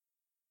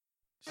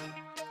Hey.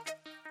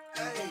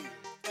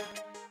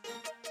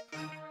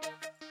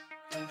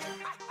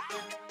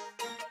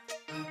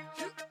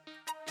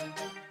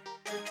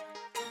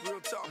 Real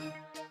talk.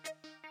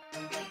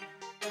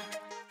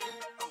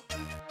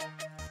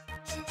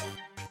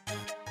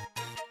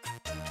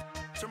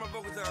 Turn my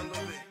vocals down a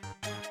little bit.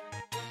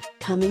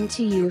 Coming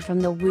to you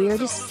from the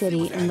weirdest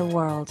city in the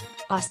world,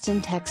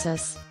 Austin,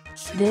 Texas.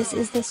 This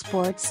is the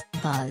Sports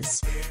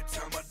Buzz.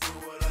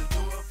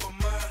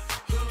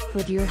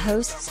 With your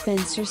host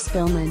Spencer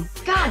Spillman.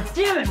 God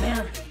damn it,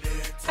 man!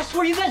 I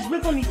swear you guys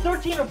rip on me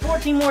 13 or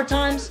 14 more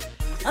times,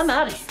 I'm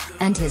out of here.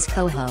 And his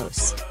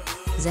co-host,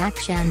 Zach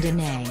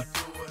Chandonnet.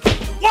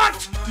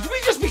 What? Did we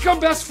just become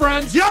best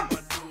friends? Yep!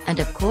 And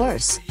of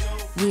course,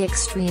 the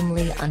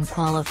extremely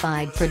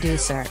unqualified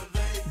producer,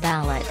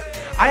 Ballad.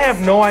 I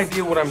have no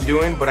idea what I'm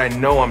doing, but I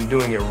know I'm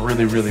doing it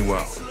really, really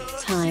well.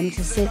 Time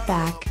to sit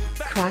back,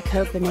 crack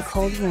open a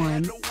cold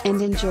one, and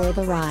enjoy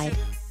the ride.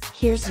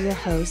 Here's your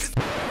host.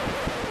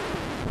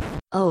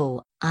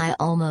 Oh, I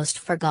almost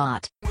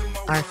forgot.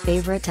 Our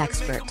favorite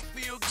expert,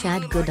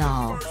 Chad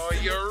Goodall. Oh,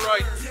 you're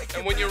right.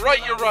 And when you're right,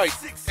 you're right.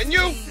 And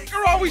you're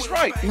always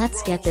right.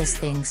 Let's get this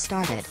thing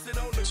started.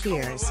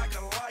 Cheers.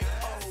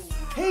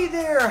 Hey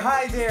there,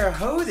 hi there,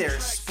 ho there,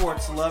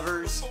 sports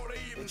lovers.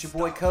 It's your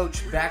boy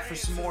Coach back for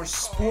some more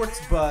Sports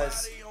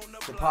Buzz,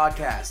 the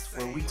podcast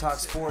where we talk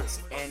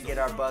sports and get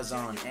our buzz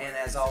on. And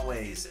as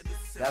always,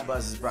 that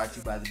buzz is brought to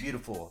you by the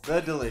beautiful,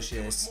 the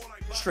delicious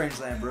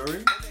Strangeland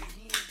Brewery.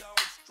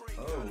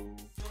 Oh,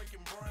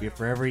 Beer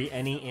for every,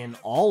 any, and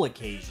all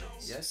occasions.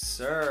 yes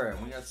sir.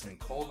 And we got some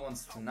cold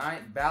ones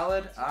tonight.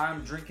 Ballad,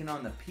 I'm drinking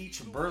on the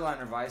Peach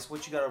Berliner Weiss.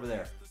 What you got over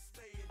there?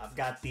 I've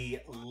got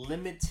the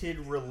limited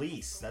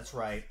release. That's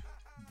right.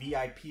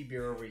 VIP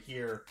beer over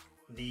here.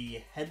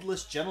 The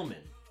Headless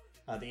Gentleman.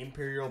 The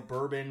Imperial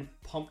Bourbon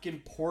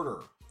Pumpkin Porter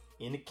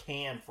in a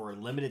can for a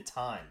limited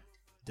time.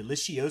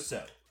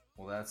 Delicioso.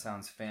 Well, that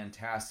sounds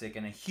fantastic.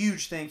 And a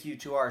huge thank you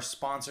to our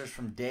sponsors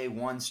from day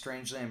one,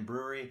 Strangeland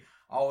Brewery.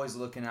 Always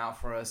looking out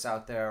for us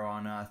out there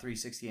on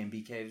 360 and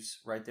Bee Caves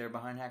right there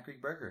behind Hat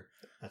Creek Burger.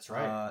 That's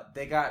right.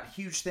 They got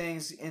huge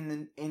things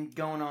in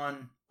going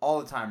on all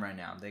the time right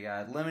now. They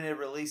got limited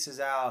releases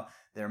out.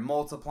 They're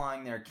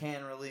multiplying their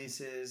can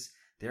releases.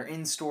 They're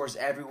in stores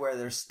everywhere.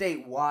 They're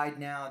statewide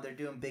now. They're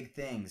doing big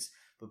things.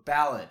 But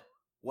Ballad,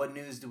 what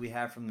news do we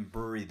have from the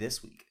brewery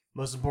this week?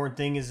 Most important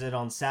thing is that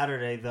on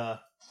Saturday, the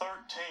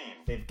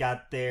 13th, they've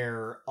got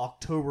their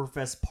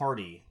Oktoberfest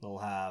party. They'll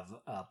have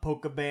a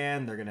polka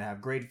band. They're going to have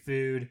great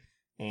food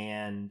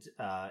and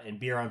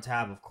beer on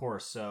tap, of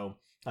course. So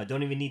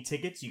don't even need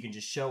tickets. You can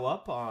just show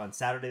up on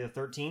Saturday the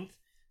 13th.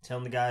 Tell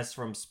them the guys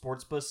from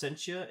Sports Bus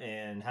sent you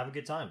and have a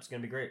good time. It's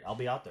going to be great. I'll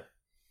be out there.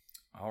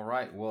 All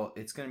right. Well,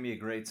 it's going to be a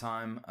great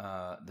time.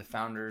 The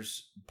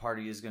Founders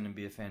Party is going to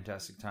be a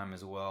fantastic time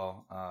as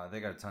well. They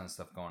got a ton of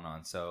stuff going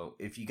on. So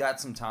if you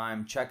got some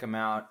time, check them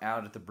out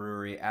at the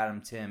brewery. Adam,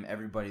 Tim,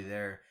 everybody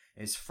there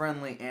is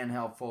friendly and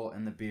helpful,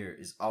 and the beer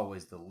is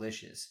always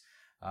delicious.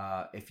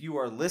 If you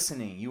are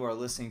listening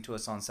to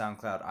us on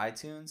SoundCloud,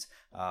 iTunes.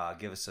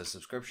 Give us a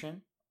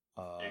subscription.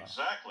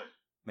 Exactly.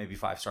 Maybe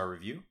 5-star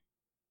review.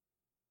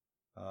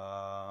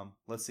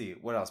 Let's see.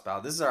 What else,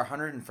 Bal? This is our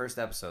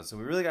 101st episode, so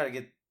we really got to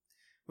get...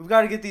 We've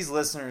got to get these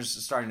listeners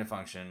starting to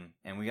function,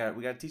 and we got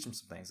to teach them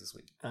some things this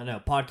week. I know.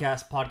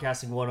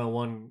 Podcasting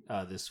 101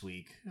 this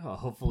week.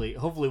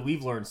 Hopefully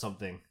we've learned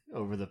something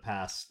over the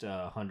past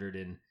 100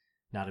 and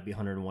not to be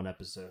 101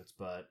 episodes,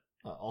 but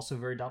also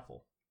very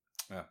doubtful.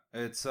 Yeah,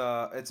 it's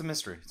a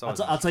mystery. It's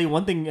always I'll tell you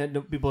one thing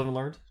people haven't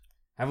learned.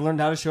 Haven't learned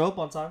how to show up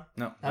on time.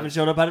 No, haven't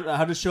showed up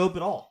how to show up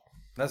at all.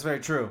 That's very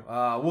true.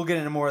 We'll get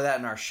into more of that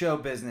in our show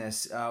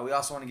business. We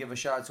also want to give a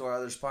shout out to our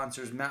other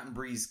sponsors, Mountain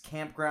Breeze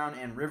Campground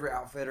and River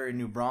Outfitter in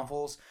New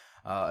Braunfels.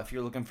 If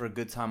you're looking for a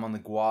good time on the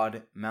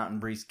Guad, Mountain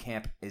Breeze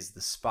Camp is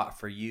the spot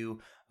for you.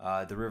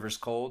 The river's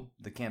cold,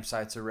 the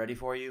campsites are ready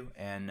for you,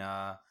 and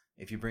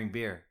if you bring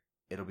beer,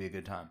 it'll be a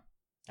good time.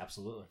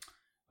 Absolutely.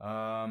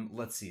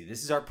 Let's see.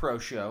 This is our pro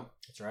show.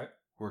 That's right.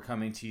 We're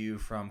coming to you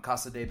from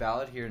Casa de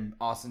Ballad here in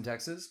Austin,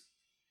 Texas.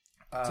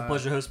 It's a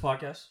pleasure to host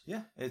podcast.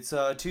 Yeah, it's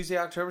Tuesday,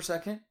 October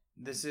 2nd.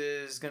 This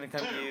is going to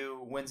come to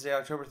you Wednesday,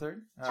 October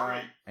 3rd.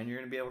 Right. And you're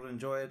going to be able to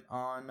enjoy it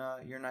on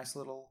your nice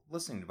little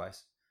listening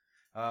device.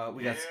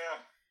 We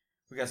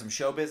got some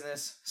show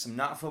business, some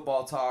not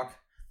football talk.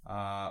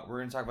 We're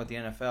going to talk about the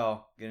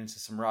NFL, get into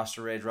some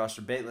roster rage,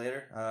 roster bait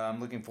later. I'm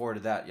looking forward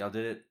to that. Y'all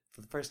did it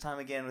for the first time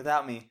again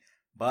without me,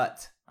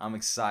 but I'm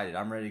excited.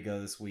 I'm ready to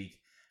go this week.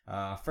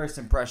 First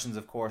impressions,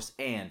 of course,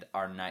 and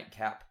our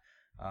nightcap.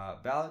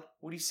 Ballad,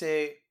 what do you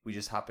say we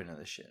just hop into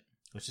this shit?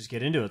 Let's just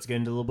get into it. Let's get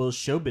into a little bit of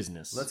show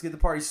business. Let's get the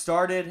party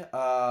started.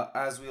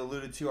 As we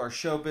alluded to, our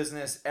show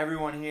business,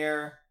 everyone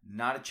here,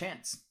 not a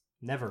chance.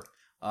 Never.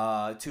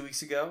 2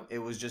 weeks ago, it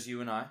was just you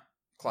and I.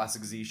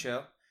 Classic Z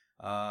show.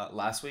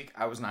 Last week,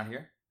 I was not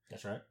here.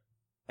 That's right.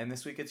 And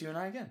this week, it's you and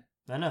I again.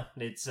 I know.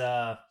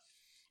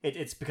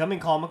 It's becoming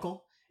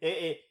comical.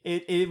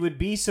 It would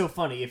be so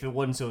funny if it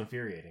wasn't so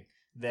infuriating.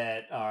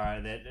 That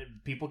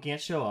people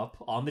can't show up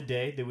on the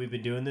day that we've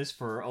been doing this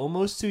for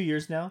almost 2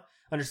 years now.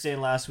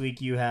 understand last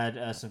week you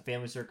had some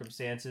family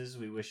circumstances.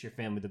 We wish your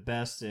family the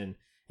best and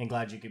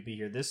glad you could be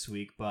here this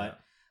week. But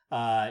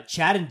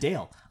Chad and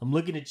Dale, I'm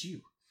looking at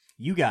you.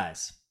 You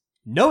guys,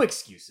 no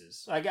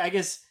excuses. I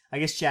guess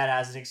Chad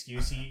has an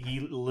excuse.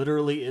 He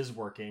literally is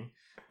working.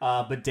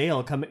 But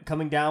Dale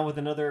coming down with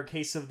another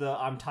case of the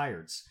I'm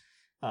tireds.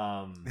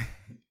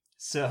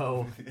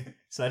 So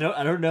I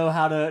don't know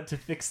how to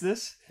fix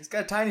this. He's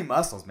got tiny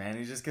muscles, man.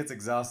 He just gets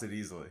exhausted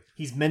easily.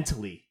 He's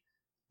mentally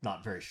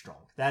not very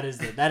strong. That is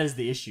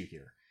the issue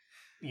here.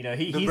 You know,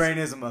 the brain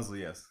is a muscle,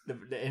 yes,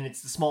 and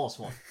it's the smallest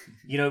one.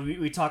 You know,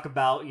 we talk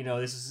about, you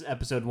know, this is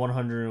episode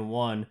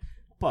 101,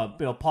 but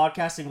you know,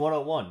 podcasting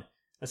 101.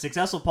 A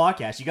successful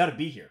podcast, you got to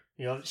be here.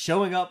 You know,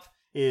 showing up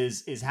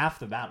is half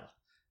the battle.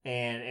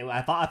 And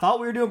I thought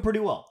we were doing pretty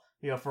well.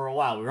 You know, for a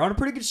while we were on a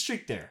pretty good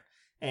streak there.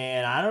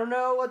 And I don't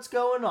know what's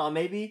going on.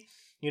 Maybe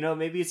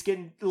it's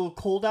getting a little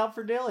cold out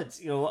for Dale.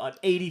 It's, you know,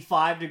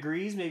 85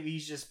 degrees. Maybe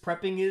he's just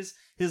prepping his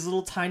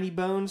little tiny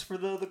bones for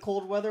the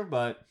cold weather.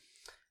 But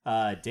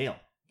Dale,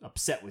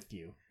 upset with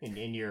you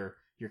in your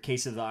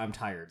case of the I'm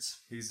tireds.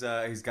 He's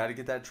got to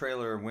get that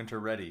trailer winter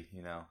ready.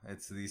 You know,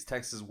 these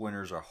Texas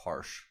winters are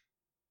harsh.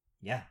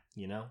 Yeah,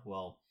 you know.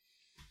 Well,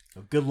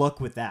 good luck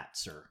with that,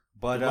 sir.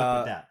 But good luck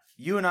with that.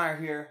 You and I are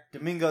here.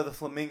 Domingo the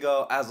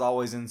Flamingo, as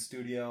always, in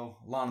studio.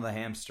 Lana the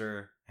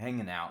Hamster,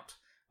 hanging out.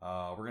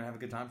 We're going to have a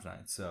good time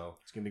tonight. So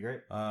it's going to be great.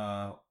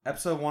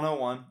 Episode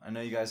 101. I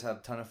know you guys had a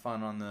ton of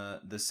fun on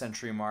the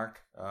century mark.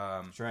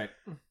 That's right.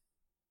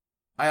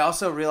 I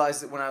also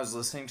realized that when I was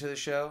listening to the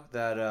show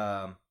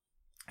that,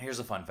 here's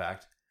a fun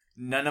fact.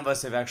 None of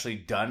us have actually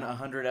done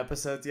 100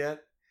 episodes yet.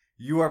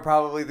 You are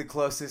probably the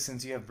closest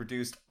since you have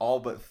produced all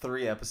but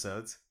 3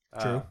 episodes.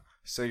 True.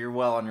 So you're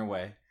well on your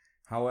way.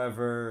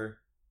 However,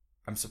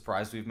 I'm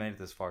surprised we've made it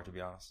this far, to be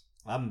honest.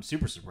 I'm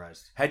super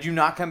surprised. Had you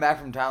not come back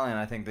from Thailand,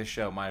 I think this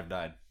show might have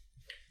died.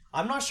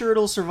 I'm not sure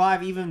it'll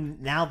survive even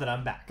now that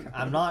I'm back.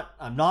 I'm not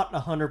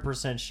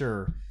 100%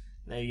 sure.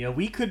 You know,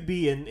 we could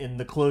be in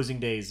the closing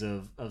days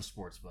of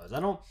Sports Buzz. I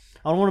don't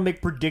want to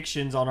make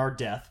predictions on our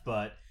death,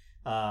 but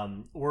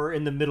we're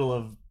in the middle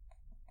of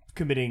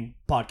committing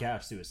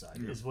podcast suicide.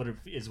 Is what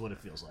it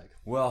feels like.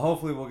 Well,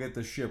 hopefully we'll get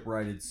the ship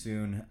righted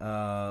soon.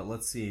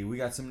 Let's see. We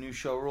got some new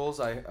show rules.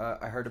 I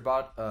heard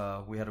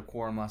about. We had a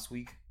quorum last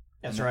week.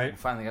 That's right. We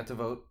finally got to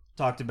vote.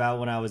 Talked about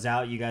when I was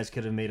out. You guys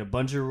could have made a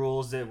bunch of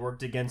rules that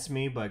worked against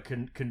me, but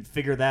couldn't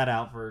figure that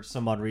out for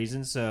some odd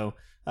reason. So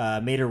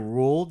made a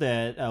rule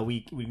that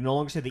we no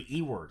longer say the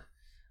E word,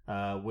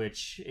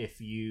 which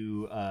if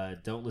you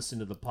don't listen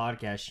to the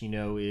podcast, you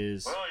know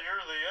is. Well,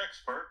 you're the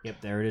expert.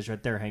 Yep, there it is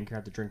right there. Hank, you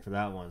have to drink for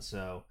that one.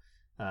 So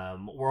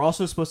we're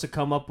also supposed to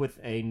come up with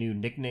a new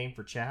nickname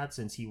for Chad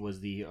since he was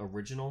the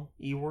original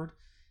E word.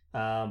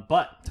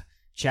 But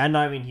Chad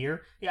not even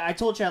here. Yeah, I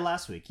told Chad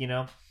last week, you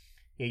know,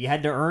 you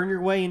had to earn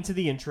your way into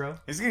the intro.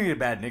 He's going to get a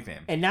bad nickname.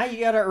 And now you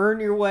got to earn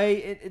your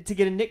way to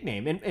get a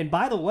nickname. And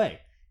by the way,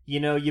 you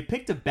know, you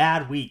picked a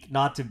bad week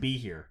not to be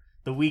here.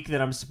 The week that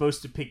I'm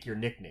supposed to pick your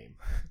nickname.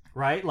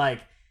 Right?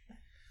 Like,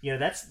 you know,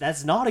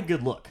 that's not a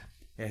good look.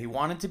 Yeah, he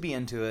wanted to be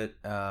into it,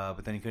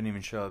 but then he couldn't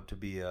even show up to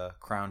be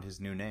crowned his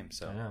new name.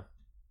 So I know.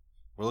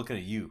 We're looking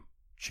at you,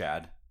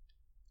 Chad.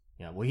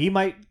 Yeah, well, he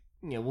might.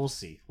 Yeah, we'll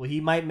see. Well,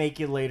 he might make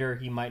it later.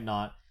 He might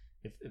not.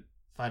 If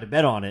I had to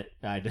bet on it,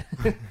 I'd.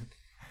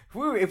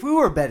 If we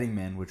were betting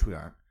men, which we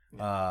aren't,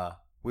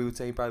 we would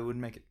say he probably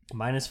wouldn't make it.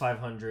 Minus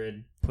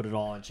 500. Put it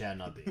all on Chad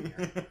not being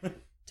here.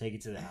 Take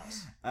it to the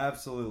house.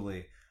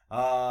 Absolutely.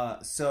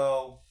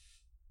 So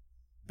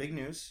big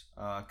news.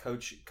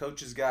 Coach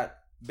has got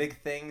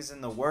big things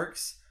in the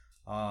works.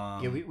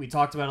 Yeah, we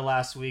talked about it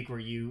last week where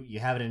you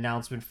have an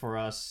announcement for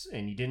us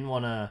and you didn't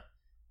want to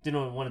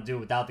do it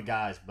without the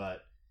guys,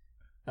 but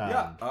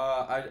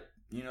I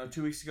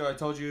 2 weeks ago I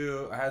told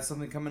you I had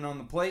something coming on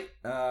the plate.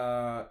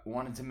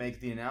 Wanted to make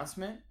the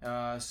announcement.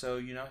 So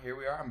here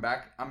we are.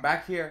 I'm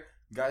back here.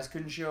 Guys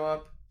couldn't show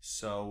up,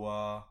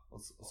 so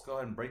let's go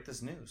ahead and break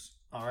this news.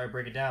 All right,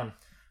 break it down.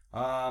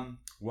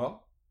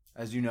 Well,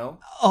 as you know.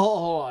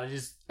 Oh, I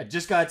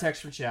just got a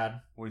text from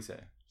Chad. What do you say?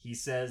 He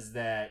says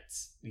that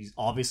he's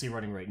obviously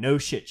running late. No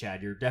shit,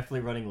 Chad. You're definitely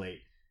running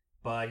late.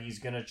 But he's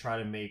going to try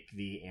to make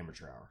the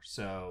amateur hour.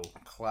 So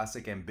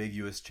classic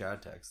ambiguous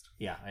Chad text.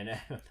 Yeah, I know.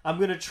 I'm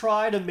going to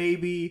try to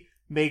maybe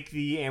make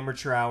the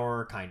amateur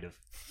hour, kind of.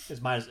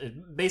 It's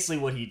basically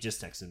what he just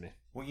texted me.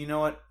 Well, you know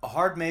what? A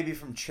hard maybe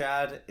from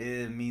Chad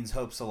means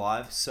hope's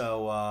alive.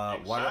 So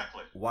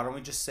exactly. Why don't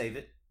we just save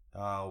it?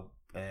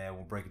 And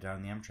we'll break it down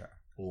in the amateur hour.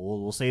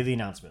 We'll save the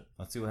announcement.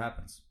 Let's see what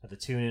happens. Have to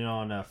tune in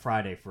on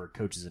Friday for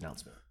Coach's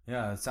announcement.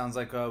 Yeah, it sounds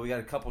like we got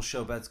a couple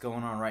show bets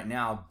going on right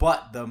now.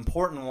 But the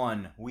important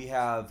one, we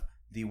have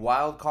the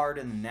wild card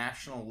in the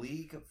National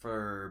League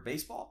for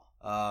baseball.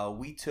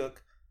 We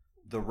took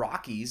the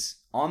Rockies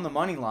on the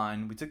money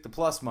line. We took the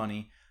plus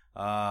money,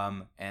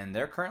 and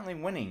they're currently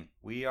winning.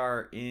 We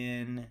are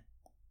in,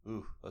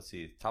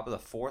 top of the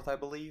 4th, I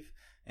believe,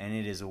 and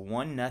it is a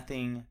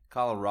 1-0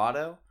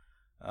 Colorado.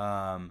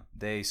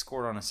 They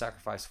scored on a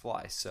sacrifice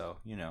fly, so,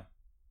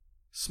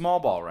 small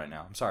ball right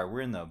now. I'm sorry,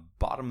 we're in the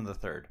bottom of the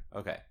 3rd.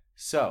 Okay,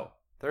 so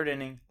Third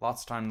inning,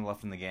 lots of time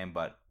left in the game,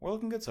 but we're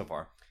looking good so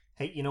far.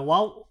 Hey,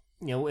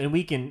 and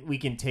we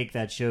can take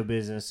that show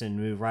business and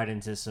move right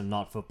into some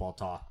not football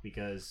talk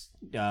because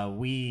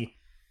we,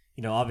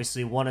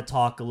 obviously want to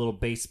talk a little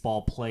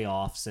baseball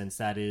playoff since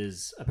that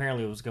is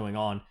apparently what's going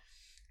on.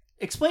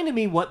 Explain to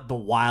me what the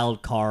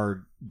wild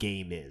card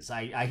game is.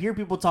 I hear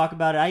people talk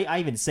about it. I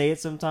even say it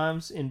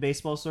sometimes in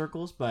baseball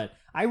circles, but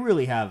I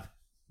really have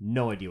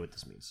no idea what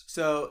this means.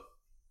 So,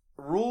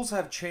 rules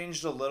have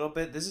changed a little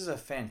bit. This is a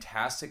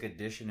fantastic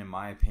addition, in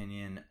my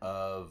opinion,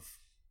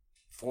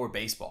 for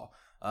baseball.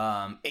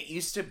 It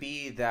used to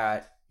be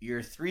that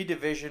your 3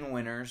 division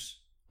winners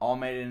all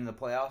made it into the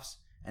playoffs,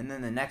 and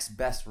then the next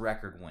best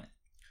record went.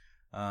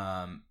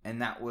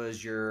 And that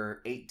was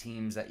your 8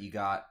 teams that you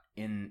got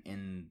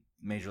in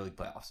Major League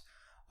playoffs.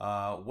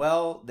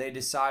 Well, they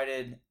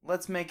decided,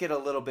 let's make it a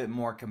little bit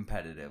more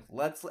competitive.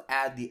 Let's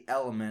add the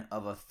element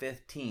of a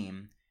 5th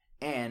team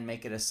and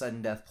make it a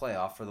sudden death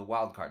playoff for the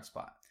wild card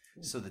spot.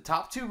 So the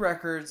top 2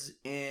 records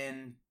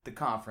in the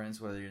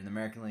conference, whether you're in the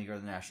American League or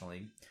the National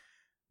League,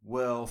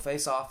 will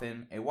face off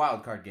in a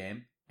wild card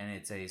game, and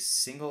it's a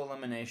single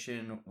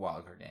elimination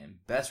wild card game.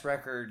 Best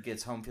record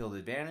gets home field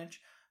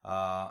advantage,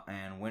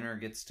 and winner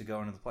gets to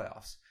go into the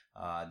playoffs.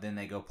 Then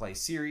they go play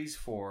series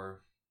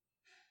for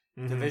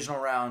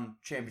divisional round,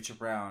 championship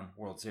round,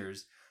 World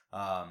Series.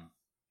 But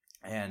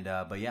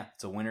yeah,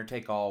 it's a winner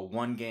take all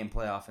 1 game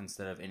playoff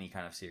instead of any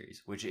kind of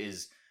series, which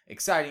is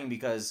exciting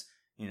because,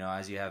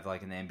 as you have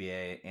like in the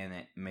NBA and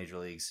the major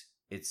leagues,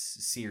 it's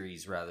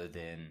series rather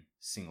than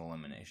single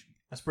elimination.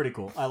 That's pretty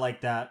cool. I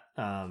like that.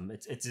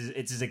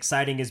 It's as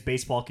exciting as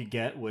baseball could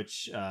get,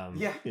 which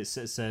it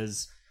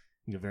says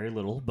very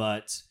little.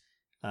 But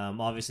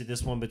obviously,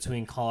 this one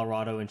between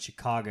Colorado and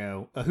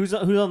Chicago. Who's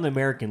on the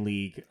American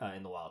League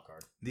in the wild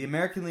card? The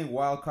American League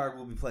wild card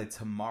will be played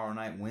tomorrow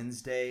night,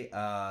 Wednesday.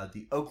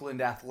 The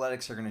Oakland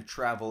Athletics are going to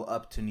travel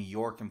up to New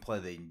York and play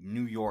the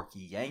New York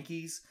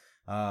Yankees.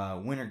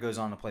 Winner goes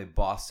on to play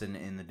Boston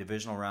in the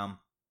divisional round.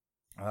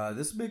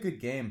 This will be a good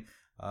game.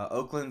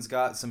 Oakland's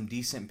got some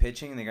decent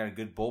pitching. They got a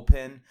good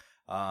bullpen.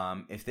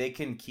 If they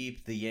can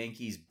keep the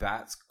Yankees'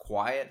 bats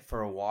quiet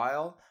for a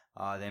while,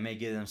 they may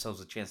give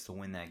themselves a chance to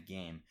win that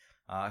game.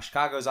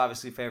 Chicago's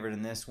obviously favored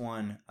in this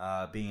one,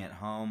 being at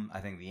home. I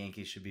think the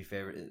Yankees should be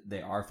favored.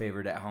 They are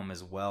favored at home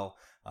as well,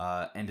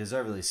 and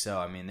deservedly so.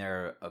 I mean,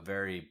 they're a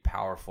very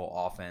powerful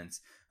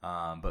offense,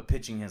 but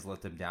pitching has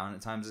let them down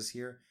at times this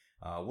year.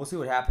 We'll see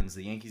what happens.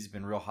 The Yankees have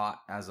been real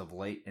hot as of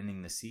late,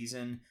 ending the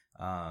season.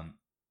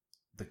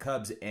 The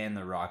Cubs and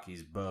the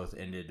Rockies both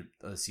ended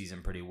the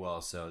season pretty well,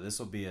 so this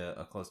will be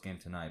a close game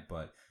tonight.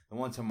 But the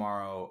one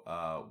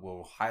tomorrow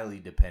will highly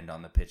depend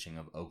on the pitching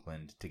of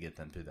Oakland to get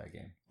them through that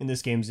game. And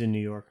this game's in New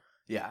York.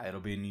 Yeah,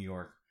 it'll be in New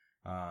York.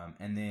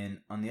 And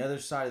then on the other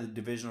side of the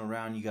divisional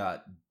round, you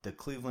got the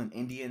Cleveland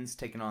Indians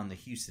taking on the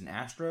Houston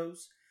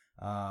Astros.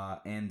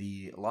 And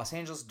the Los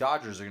Angeles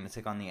Dodgers are going to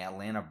take on the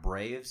Atlanta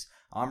Braves.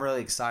 I'm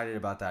really excited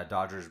about that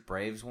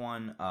Dodgers-Braves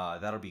one.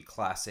 That'll be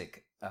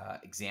classic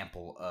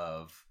example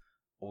of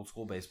old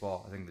school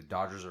baseball. I think the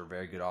Dodgers are a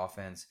very good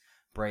offense.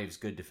 Braves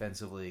good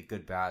defensively,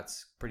 good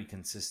bats, pretty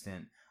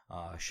consistent.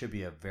 Should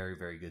be a very,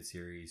 very good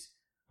series.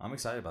 I'm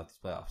excited about these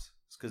playoffs.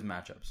 It's good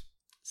matchups.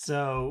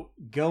 So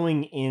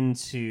going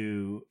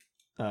into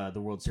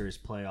the World Series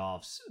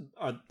playoffs,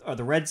 are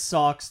the Red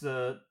Sox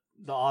the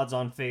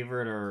odds-on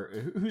favorite,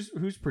 or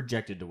who's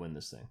projected to win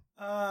this thing?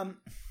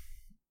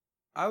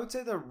 I would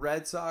say the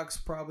Red Sox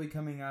probably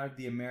coming out of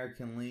the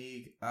American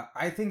League.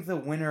 I think the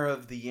winner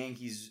of the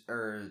Yankees,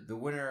 or the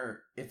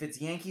winner, if it's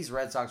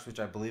Yankees-Red Sox, which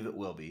I believe it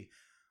will be,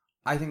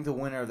 I think the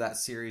winner of that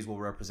series will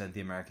represent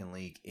the American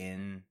League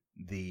in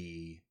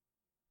the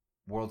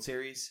World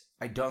Series.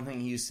 I don't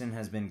think Houston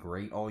has been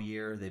great all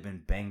year. They've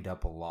been banged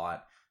up a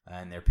lot,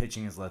 and their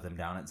pitching has let them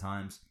down at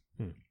times.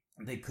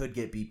 They could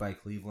get beat by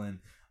Cleveland,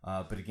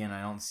 but again,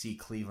 I don't see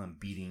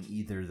Cleveland beating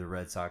either the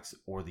Red Sox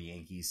or the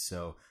Yankees,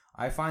 so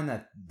I find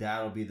that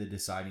that'll be the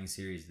deciding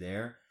series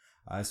there.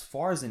 As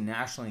far as the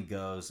National League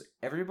goes,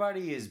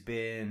 everybody has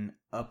been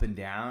up and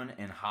down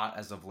and hot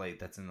as of late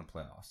that's in the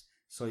playoffs.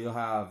 So you'll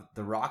have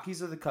the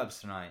Rockies or the Cubs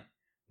tonight.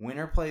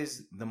 Winner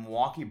plays the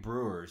Milwaukee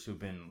Brewers, who've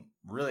been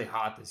really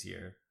hot this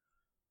year.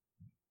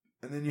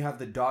 And then you have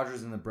the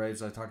Dodgers and the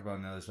Braves I talked about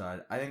on the other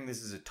side. I think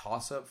this is a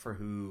toss-up for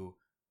who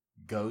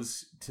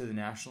goes to the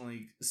National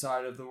League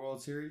side of the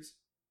World Series.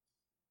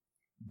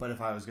 But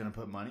if I was going to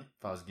put money,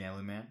 if I was a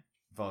gambling man,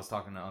 if I was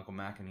talking to Uncle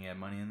Mac and he had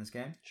money in this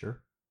game,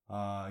 sure.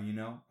 I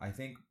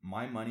think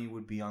my money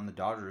would be on the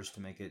Dodgers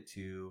to make it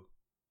to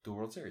the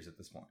World Series at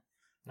this point.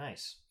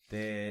 Nice.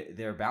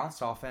 They're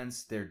balanced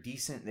offense. They're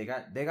decent. They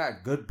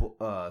got good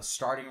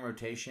starting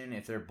rotation.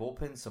 If their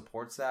bullpen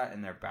supports that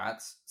and their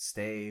bats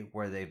stay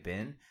where they've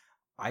been,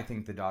 I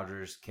think the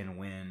Dodgers can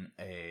win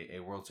a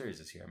World Series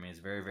this year. I mean, it's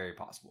very, very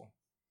possible.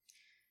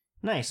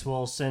 Nice.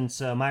 Well, since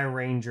my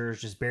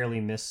Rangers just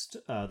barely missed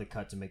the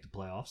cut to make the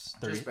playoffs,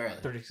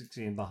 36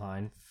 games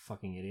behind,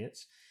 fucking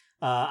idiots.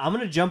 I'm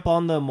gonna jump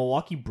on the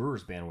Milwaukee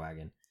Brewers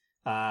bandwagon.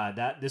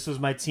 This was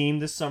my team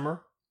this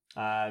summer,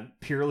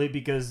 purely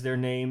because their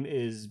name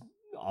is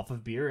off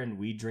of beer, and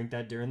we drink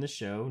that during the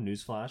show.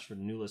 Newsflash for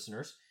the new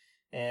listeners.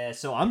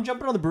 So I'm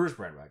jumping on the Brewers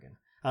bandwagon.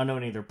 I don't know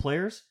any of their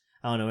players.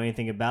 I don't know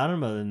anything about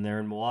them other than they're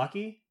in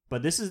Milwaukee.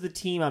 But this is the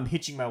team I'm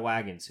hitching my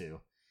wagon to.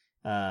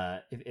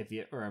 I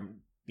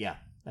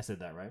said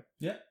that right.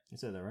 Yeah, I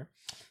said that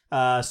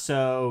right.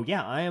 So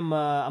yeah, I'm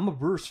a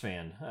Brewers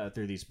fan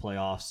through these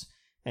playoffs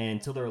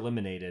until they're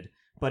eliminated.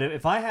 But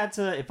if I had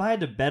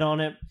to bet on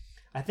it,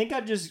 I think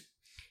I'd just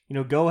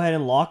go ahead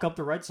and lock up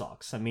the Red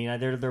Sox. I mean,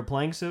 they're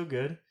playing so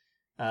good,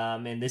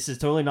 and this is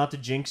totally not to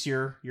jinx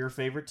your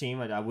favorite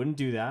team. I wouldn't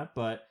do that,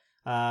 but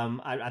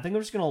I think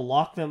I'm just gonna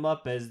lock them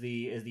up as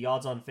the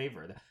odds-on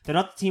favorite. They're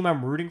not the team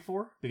I'm rooting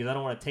for because I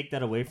don't want to take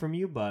that away from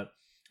you, but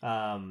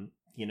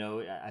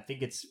I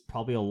think it's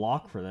probably a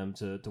lock for them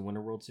to win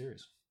a World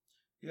Series.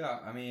 Yeah,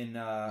 I mean,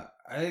 I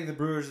think the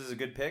Brewers is a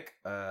good pick.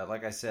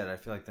 Like I said, I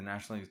feel like the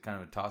National League is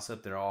kind of a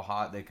toss-up. They're all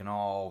hot. They can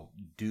all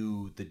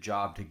do the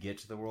job to get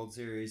to the World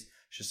Series.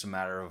 It's just a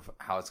matter of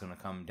how it's going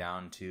to come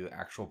down to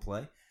actual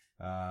play.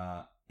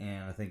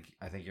 And I think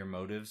your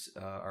motives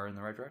are in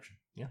the right direction.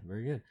 Yeah,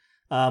 very good.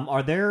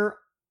 Are there?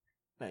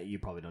 You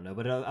probably don't know,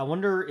 but I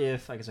wonder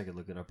if I guess I could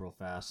look it up real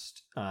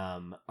fast.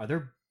 Are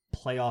there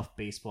playoff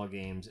baseball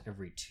games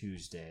every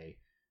Tuesday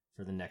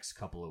for the next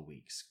couple of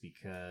weeks?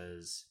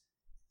 Because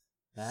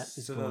that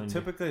is so they'll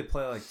typically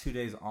play like 2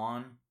 days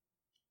on,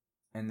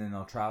 and then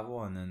they'll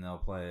travel, and then they'll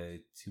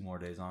play 2 more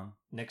days on.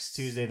 Next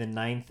Tuesday, the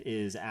 9th,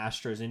 is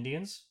Astros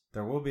Indians.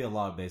 There will be a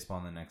lot of baseball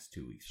in the next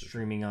 2 weeks.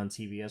 Streaming on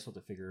TBS. We'll have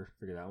to figure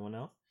that one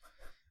out.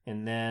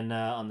 And then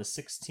on the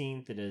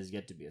 16th, it is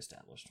yet to be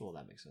established. Well,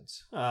 that makes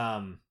sense.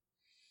 I'm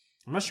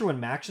not sure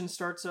when Maction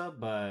starts up,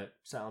 but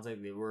sounds like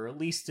we're at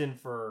least in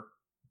for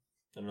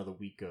another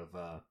week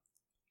of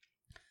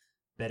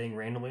betting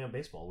randomly on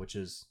baseball, which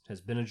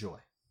has been a joy.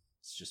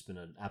 It's just been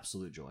an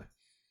absolute joy.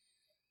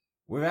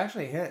 We've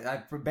actually hit...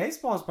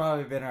 baseball has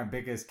probably been our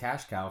biggest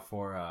cash cow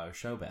for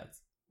show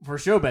bets. For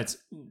show bets,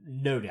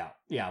 no doubt.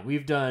 Yeah,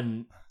 we've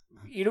done...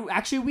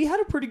 actually, we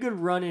had a pretty good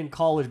run in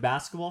college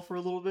basketball for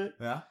a little bit.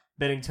 Yeah.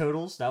 Betting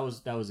totals. That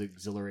was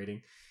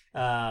exhilarating.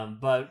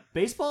 But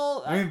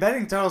baseball... I mean,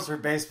 betting totals for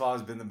baseball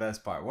has been the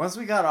best part. Once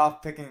we got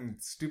off picking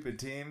stupid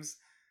teams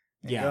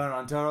and going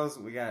on totals,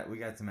 we got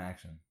some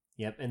action.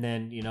 Yep, and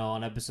then,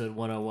 on episode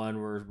 101,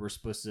 we're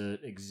supposed to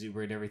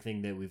exuberate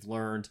everything that we've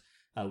learned.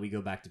 We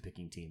go back to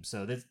picking teams.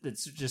 So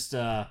that's just,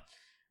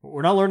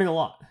 we're not learning a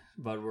lot,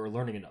 but we're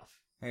learning enough.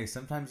 Hey,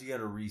 sometimes you got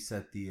to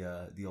reset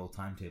the old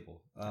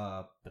timetable.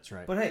 That's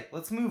right. But hey,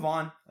 let's move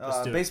on.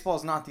 Baseball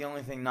is not the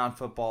only thing, not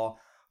football.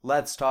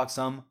 Let's talk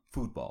some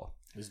football.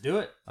 Let's do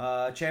it.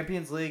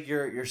 Champions League,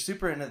 you're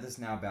super into this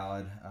now,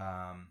 Ballad.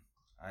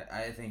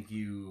 I think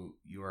you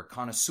are a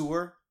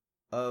connoisseur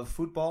of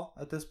football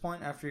at this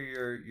point after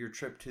your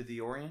trip to the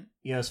Orient.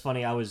 It's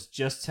funny. I was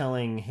just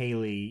telling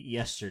Haley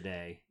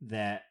yesterday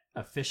that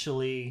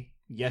officially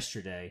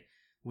yesterday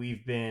we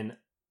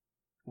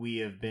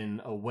have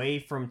been away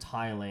from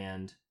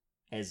Thailand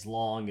as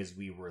long as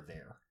we were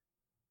there.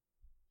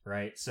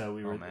 Right? So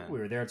we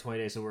were there 20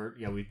 days. So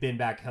we've been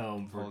back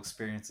home. The whole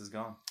experience is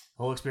gone.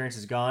 Whole experience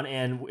is gone,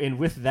 and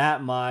with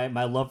that, my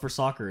love for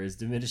soccer is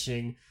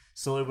diminishing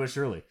slowly but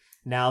surely.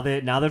 Now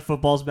that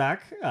football's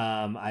back,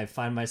 I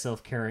find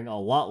myself caring a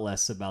lot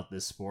less about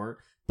this sport.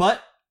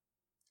 But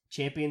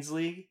Champions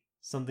League,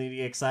 something to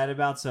be excited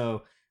about.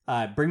 So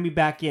bring me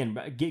back in.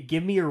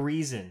 Give me a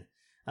reason.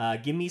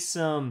 Give me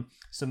some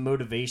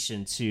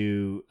motivation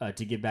to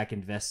get back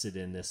invested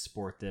in this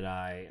sport that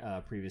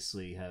I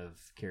previously have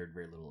cared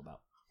very little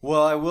about.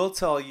 Well, I will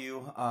tell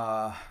you,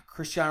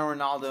 Cristiano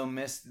Ronaldo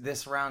missed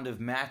this round of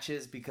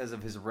matches because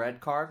of his red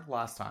card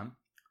last time.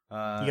 He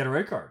got a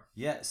red card?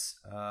 Yes.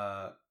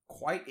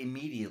 Quite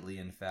immediately,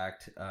 in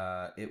fact.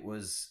 It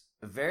was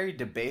a very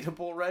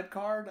debatable red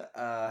card.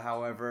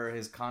 However,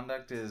 his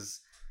conduct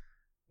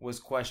was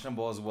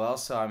questionable as well.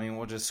 So, I mean,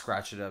 we'll just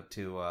scratch it up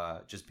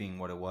to just being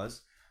what it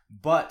was.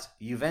 But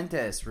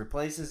Juventus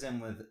replaces him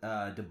with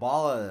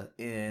Dybala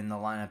in the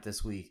lineup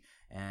this week.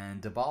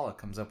 And Dybala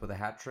comes up with a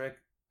hat trick.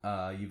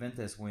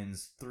 Juventus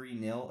wins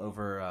 3-0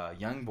 over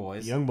Young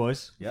Boys. Young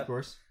Boys, yep. Of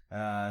course.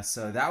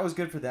 So that was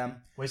good for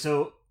them. Wait,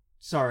 so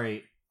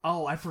sorry.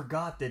 Oh, I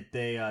forgot that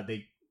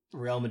they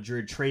Real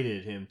Madrid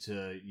traded him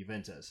to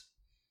Juventus.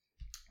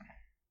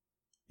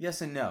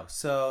 Yes and no.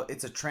 So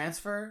it's a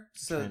transfer.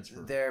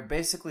 They're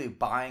basically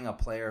buying a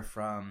player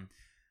from.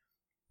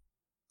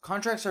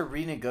 Contracts are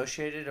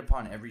renegotiated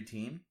upon every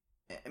team.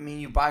 I mean,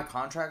 you buy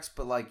contracts,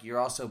 but you're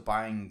also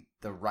buying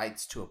the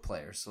rights to a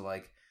player. So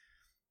I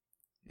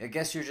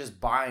guess you're just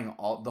buying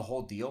the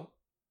whole deal.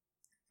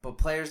 But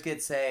players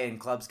get say and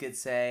clubs get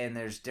say, and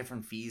there's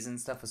different fees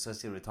and stuff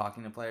associated with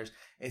talking to players.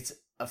 It's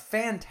a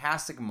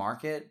fantastic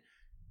market,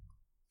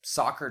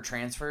 soccer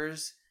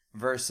transfers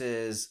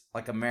versus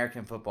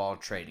American football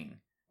trading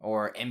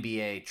or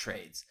NBA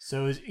trades.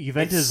 So is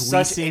Juventus it's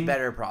leasing? Such a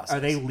better process. Are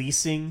they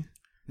leasing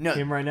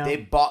him right now? They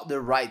bought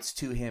the rights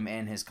to him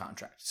and his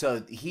contract.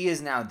 So he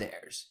is now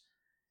theirs.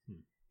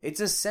 It's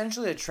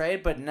essentially a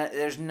trade, but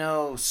there's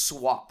no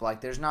swap.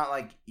 Like, there's not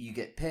like you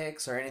get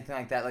picks or anything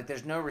like that. Like,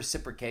 there's no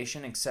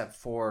reciprocation except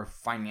for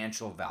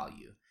financial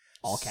value.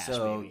 All cash,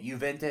 So baby.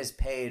 Juventus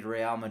paid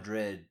Real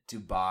Madrid to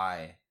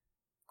buy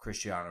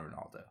Cristiano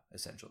Ronaldo,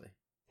 essentially.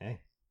 Hey,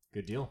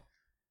 good deal.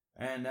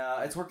 And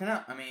it's working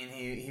out. I mean,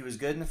 he was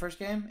good in the first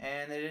game,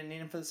 and they didn't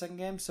need him for the second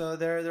game, so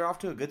they're off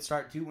to a good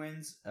start. 2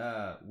 wins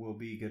will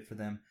be good for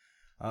them.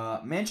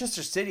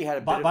 Manchester City had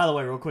a bit By the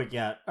way, real quick,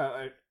 yeah,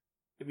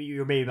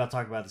 you're maybe about to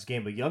talk about this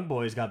game, but Young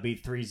Boys got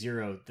beat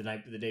 3-0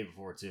 the day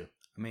before too.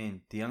 I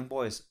mean, the young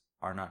boys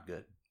are not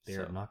good.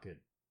 They're not good.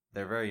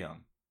 They're very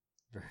young.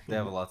 They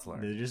have a lot to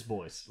learn. They're just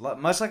boys.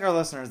 Much like our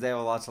listeners, they have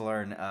a lot to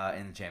learn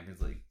in the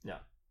Champions League.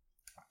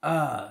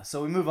 Yeah.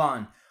 So we move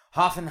on.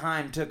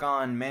 Hoffenheim took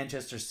on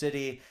Manchester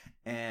City,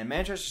 and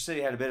Manchester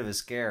City had a bit of a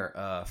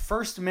scare.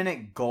 First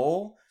minute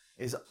goal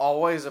is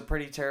always a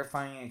pretty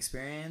terrifying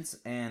experience,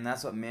 and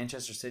that's what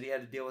Manchester City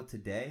had to deal with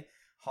today.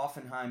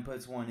 Hoffenheim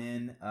puts one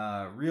in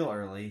real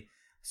early.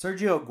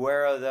 Sergio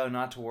Aguero, though,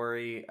 not to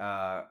worry,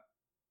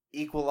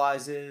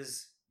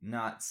 equalizes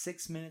not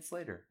 6 minutes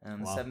later. And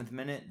in the 7th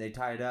minute, they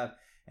tie it up.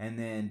 And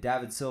then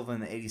David Silva in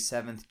the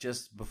 87th,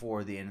 just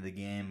before the end of the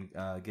game,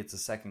 gets a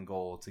second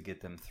goal to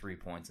get them 3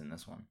 points in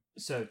this one.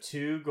 So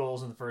 2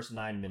 goals in the first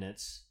 9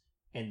 minutes,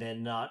 and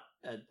then not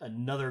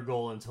another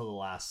goal until the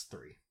last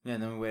 3. Yeah,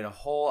 and then we wait a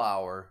whole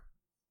hour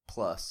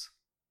plus.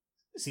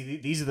 See,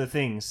 these are the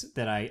things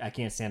that I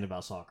can't stand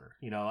about soccer.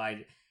 You know,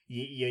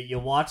 you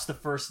watch the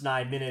first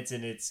 9 minutes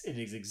and it's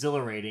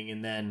exhilarating,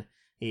 and then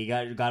you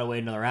got to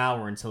wait another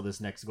hour until this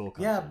next goal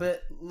comes. Yeah, in.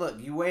 but look,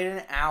 you wait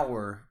an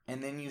hour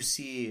and then you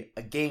see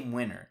a game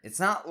winner. It's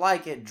not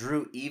like it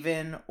drew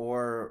even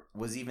or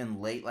was even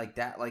late like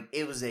that. Like,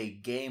 it was a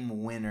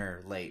game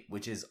winner late,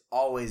 which is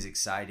always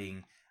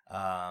exciting.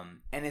 And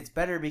it's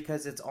better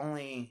because it's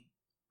only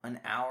an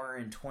hour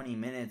and 20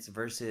 minutes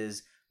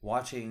versus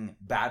watching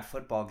bad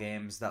football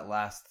games that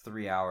last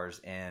 3 hours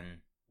and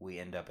we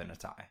end up in a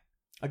tie.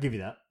 I'll give you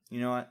that.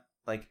 You know what?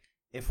 Like,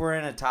 if we're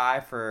in a tie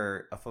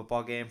for a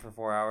football game for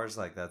 4 hours,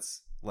 like,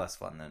 that's less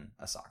fun than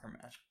a soccer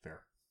match.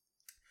 Fair.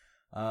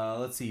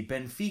 Let's see.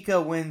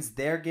 Benfica wins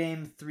their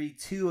game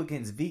 3-2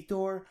 against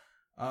Victor.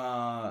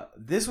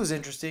 This was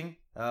interesting.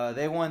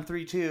 They won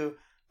 3-2,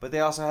 but they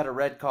also had a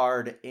red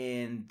card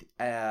in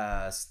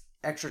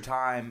extra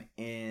time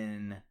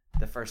in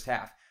the first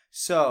half.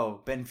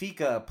 So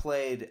Benfica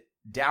played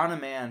down a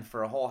man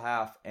for a whole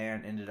half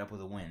and ended up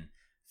with a win.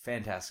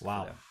 Fantastic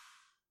for them.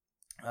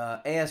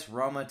 AS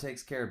Roma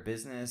takes care of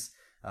business.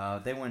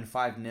 They win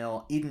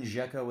 5-0. Eden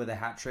Dzeko with a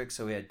hat trick,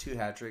 so we had 2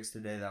 hat tricks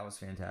today. That was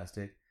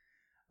fantastic.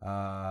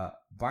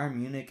 Bayern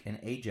Munich and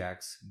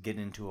Ajax get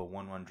into a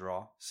 1-1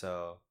 draw.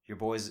 So your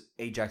boys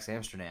Ajax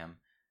Amsterdam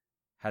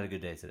had a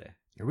good day today.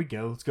 Here we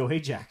go. Let's go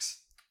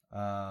Ajax.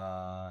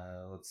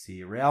 Let's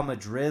see. Real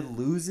Madrid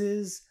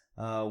loses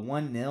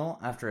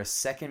 1-0 after a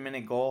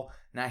second-minute goal.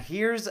 Now,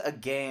 here's a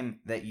game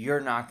that you're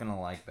not going to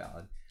like,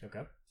 Ballad.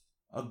 Okay.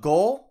 A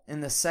goal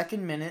in the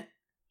second minute,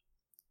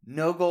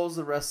 no goals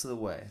the rest of the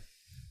way.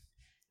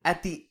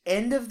 At the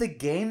end of the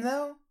game,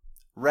 though,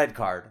 red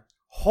card.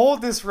 Whole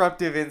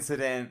disruptive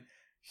incident.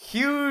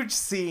 Huge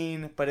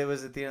scene, but it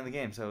was at the end of the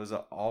game, so it was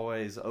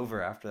always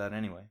over after that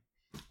anyway.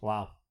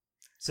 Wow.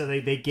 So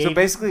they gave... So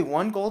basically,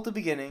 1 goal at the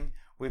beginning,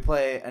 we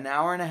play an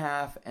hour and a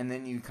half, and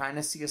then you kind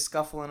of see a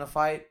scuffle and a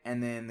fight,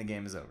 and then the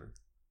game is over.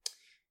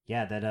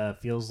 Yeah,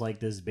 that feels like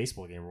this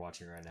baseball game we're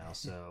watching right now,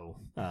 so...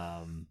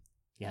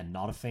 yeah,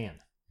 not a fan.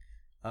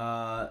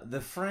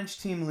 The French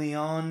team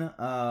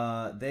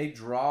Lyon, they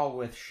draw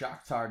with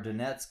Shakhtar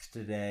Donetsk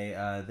today.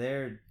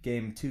 Their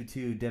game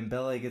 2-2.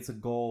 Dembele gets a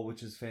goal,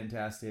 which is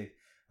fantastic.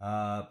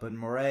 But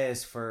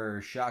Moraes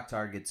for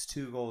Shakhtar gets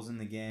 2 goals in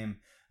the game.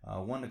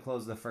 1 to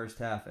close the first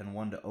half and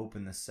 1 to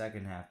open the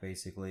second half,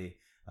 basically.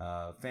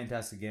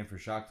 Fantastic game for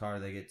Shakhtar.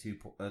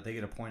 They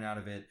get a point out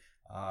of it,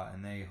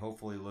 and they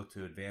hopefully look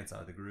to advance out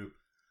of the group.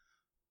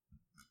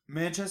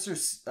 Manchester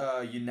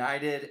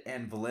United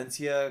and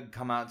Valencia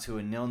come out to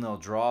a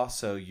 0-0 draw.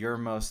 So your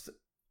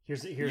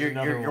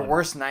your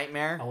worst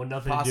nightmare. I want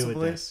nothing possibly, to do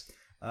with this.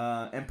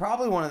 And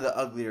probably one of the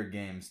uglier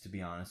games, to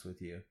be honest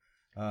with you.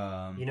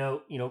 You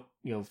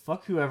know,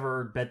 fuck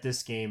whoever bet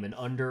this game an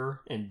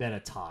under and bet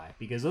a tie,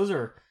 because those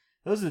are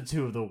the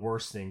 2 of the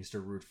worst things to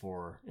root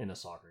for in a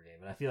soccer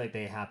game, and I feel like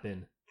they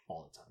happen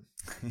all the time.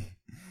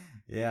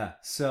 Yeah.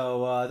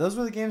 So those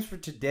were the games for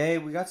today.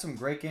 We got some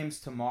great games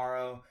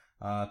tomorrow.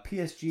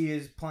 PSG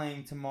is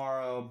playing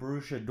tomorrow.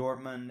 Borussia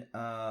Dortmund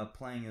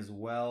playing as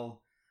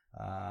well.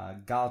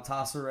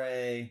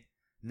 Galatasaray,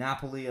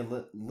 Napoli,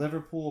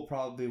 Liverpool,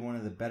 probably one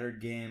of the better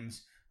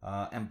games.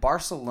 And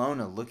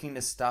Barcelona looking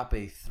to stop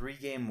a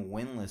 3-game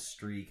winless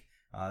streak.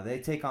 They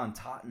take on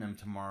Tottenham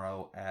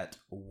tomorrow at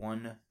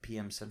 1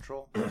 p.m.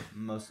 Central.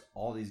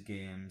 All these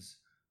games,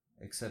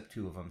 except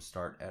 2 of them,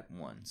 start at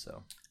 1.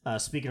 So,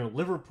 speaking of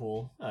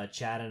Liverpool,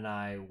 Chad and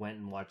I went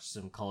and watched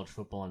some college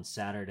football on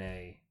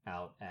Saturday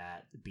out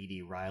at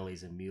BD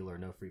Riley's and Mueller.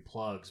 No free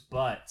plugs,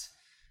 but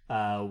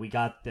we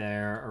got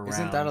there around...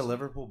 Isn't that a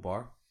Liverpool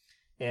bar?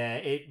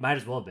 It might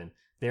as well have been.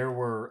 there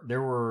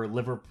were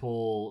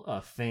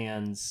Liverpool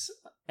fans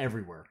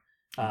everywhere.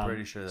 I'm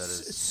pretty sure that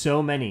is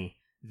so many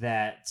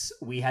that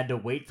we had to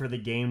wait for the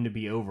game to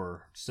be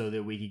over so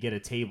that we could get a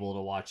table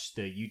to watch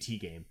the UT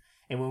game.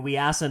 And when we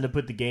asked them to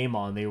put the game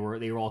on, they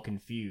were all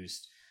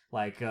confused.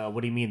 Like,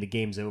 what do you mean the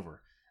game's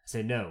over? I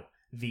said, no,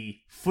 the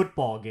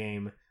football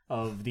game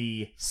of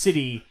the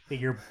city that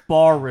your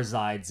bar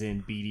resides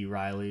in, BD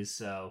Riley's.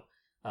 So,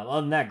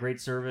 other than that, great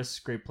service,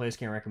 great place.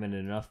 Can't recommend it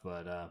enough.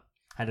 But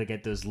had to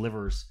get those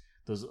livers,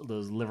 those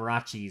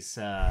liverachis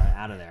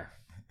out of there.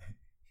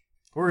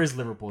 Where is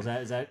Liverpool?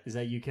 Is that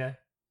UK?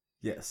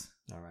 Yes.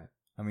 All right.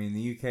 I mean,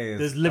 the UK is...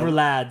 Those liver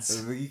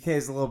lads. The UK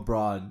is a little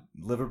broad.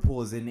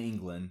 Liverpool is in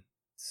England,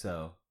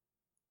 so...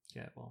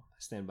 Yeah, well, I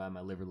stand by my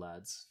liver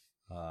lads.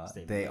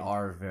 They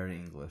are very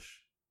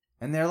English.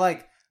 And they're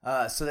like...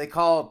 so they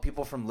call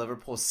people from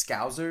Liverpool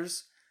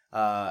Scousers.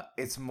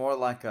 It's more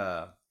like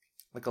a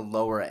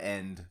lower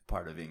end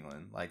part of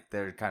England. Like,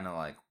 they're kind of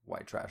like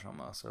white trash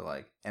almost, or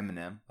like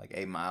Eminem, like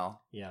 8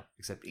 Mile. Yeah.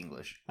 Except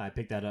English. I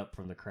picked that up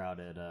from the crowd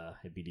at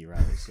BD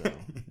Riley. So,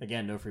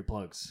 again, no free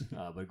plugs,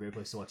 but a great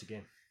place to watch a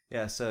game.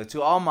 Yeah, so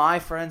to all my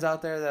friends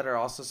out there that are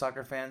also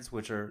soccer fans,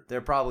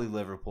 they're probably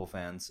Liverpool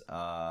fans,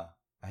 I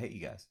hate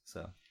you guys,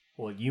 so.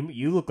 Well,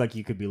 you look like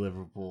you could be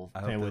Liverpool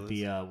fan with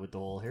the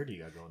whole hairdo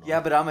you got going on.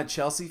 Yeah, but I'm a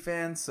Chelsea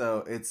fan,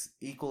 so it's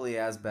equally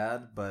as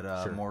bad, but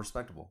sure. More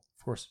respectable.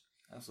 Of course.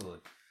 Absolutely.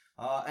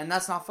 And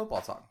that's not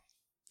football talk.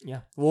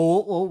 Yeah.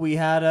 Well, we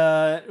had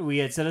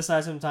set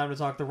aside some time to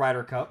talk the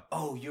Ryder Cup.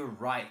 Oh, you're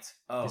right.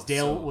 Oh, because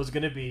Dale was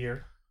going to be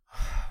here.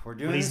 We're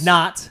doing but he's this,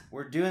 not.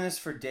 We're doing this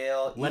for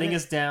Dale. Letting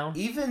us down.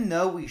 Even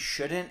though we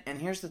shouldn't.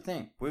 And here's the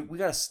thing. We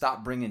got to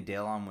stop bringing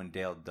Dale on when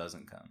Dale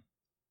doesn't come.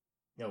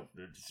 No,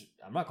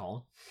 I'm not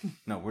calling.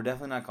 No, we're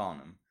definitely not calling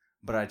him.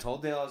 But I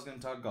told Dale I was going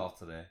to talk golf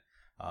today.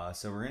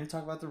 So we're going to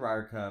talk about the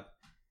Ryder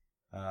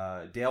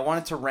Cup. Dale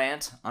wanted to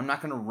rant. I'm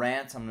not going to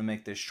rant. I'm going to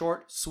make this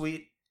short,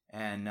 sweet,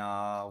 and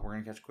we're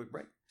going to catch a quick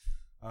break.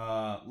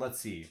 Let's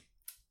see.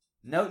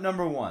 Note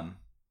number 1.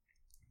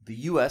 The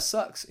U.S.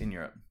 sucks in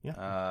Europe.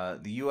 Yeah.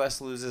 The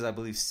U.S. loses, I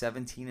believe,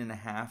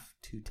 17.5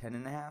 to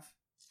 10.5,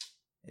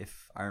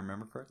 if I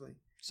remember correctly.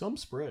 Some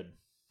spread.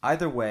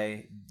 Either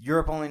way,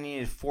 Europe only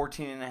needed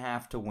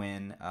 14.5 to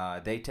win.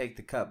 They take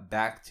the cup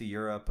back to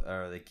Europe,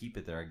 or they keep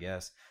it there, I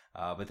guess.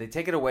 But they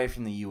take it away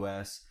from the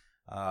U.S.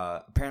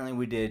 Apparently,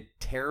 we did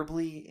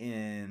terribly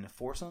in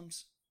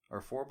foursomes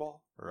or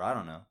fourball, or I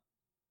don't know.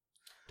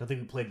 Don't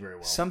think we played very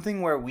well.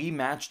 Something where we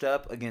matched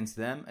up against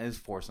them is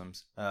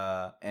foursomes,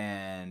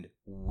 and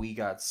we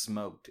got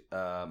smoked.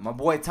 My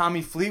boy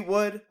Tommy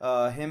Fleetwood,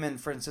 him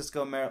and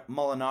Francisco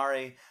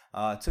Molinari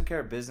took care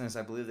of business.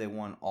 I believe they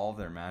won all of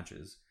their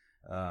matches.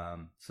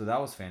 So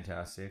that was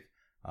fantastic.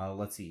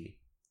 Let's see.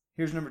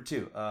 Here's number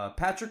 2.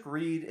 Patrick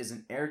Reed is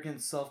an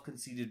arrogant,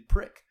 self-conceited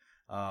prick.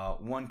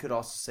 One could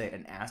also say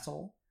an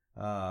asshole.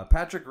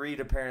 Patrick Reed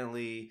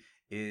apparently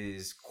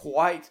is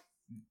quite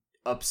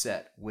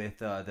upset with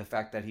the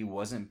fact that he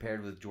wasn't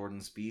paired with Jordan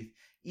Spieth,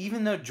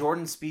 even though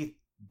Jordan Spieth,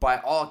 by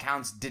all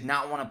accounts, did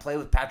not want to play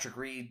with Patrick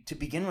Reed to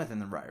begin with in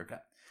the Ryder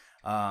Cup.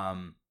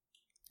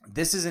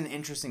 This is an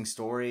interesting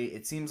story.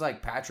 It seems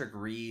like Patrick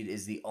Reed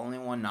is the only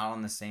one not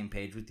on the same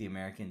page with the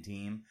American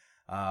team,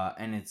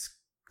 and it's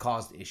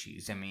caused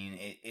issues. I mean,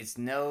 it's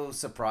no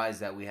surprise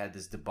that we had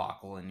this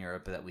debacle in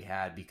Europe that we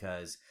had,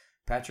 because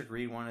Patrick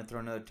Reed wanted to throw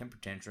another temper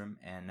tantrum,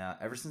 and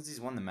ever since he's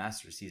won the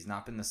Masters, he's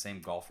not been the same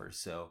golfer.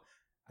 So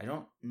I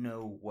don't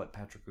know what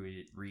Patrick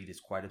Reed is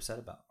quite upset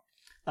about.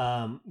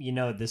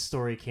 This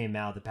story came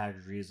out that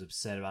Patrick Reed is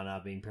upset about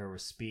not being paired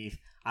with Spieth.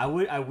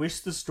 I wish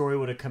the story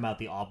would have come out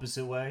the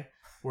opposite way,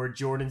 where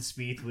Jordan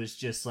Spieth was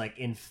just like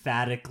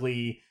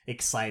emphatically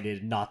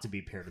excited not to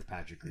be paired with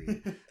Patrick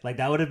Reed. Like,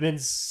 that would have been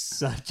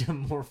such a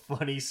more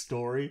funny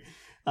story.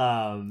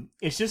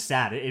 It's just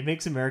sad. It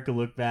makes America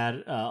look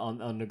bad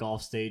on the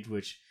golf stage,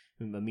 which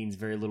means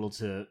very little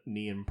to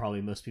me and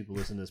probably most people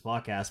listening to this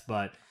podcast.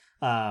 But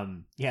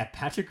yeah,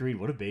 Patrick Reed,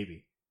 what a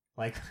baby.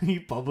 Like,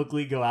 you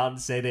publicly go out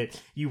and say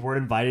that you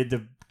weren't invited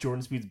to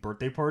Jordan Spieth's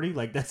birthday party.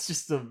 Like, that's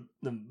just the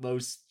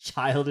most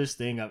childish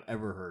thing I've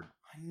ever heard.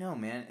 I know,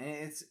 man.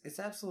 It's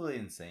absolutely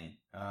insane.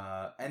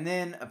 And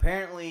then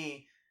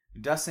apparently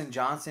Dustin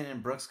Johnson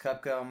and Brooks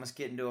Koepka almost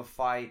get into a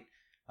fight.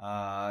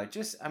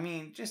 Just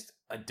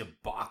a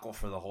debacle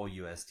for the whole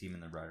U.S. team in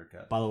the Ryder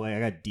Cup. By the way, I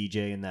got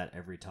DJ in that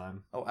every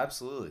time. Oh,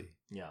 absolutely.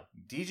 Yeah.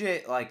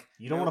 DJ, like...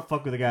 You don't want to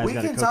fuck with a guy who's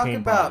got a cocaine problem. We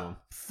can talk about problem.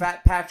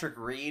 Fat Patrick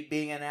Reed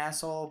being an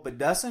asshole, but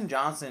Dustin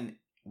Johnson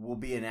will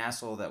be an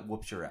asshole that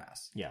whoops your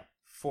ass. Yeah.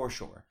 For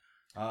sure.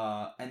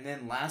 And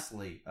then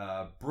lastly,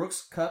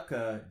 Brooks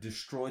Koepka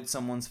destroyed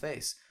someone's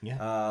face.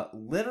 Yeah.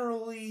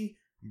 Literally,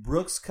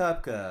 Brooks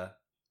Koepka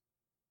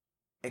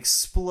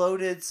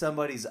exploded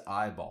somebody's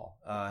eyeball.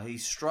 He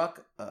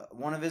struck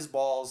one of his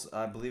balls,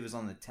 I believe it was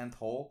on the 10th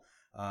hole.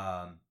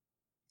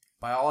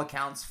 By all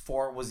accounts,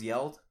 4 was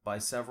yelled by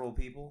several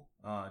people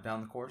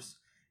down the course.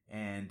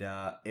 And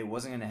it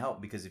wasn't going to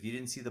help, because if you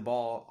didn't see the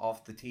ball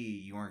off the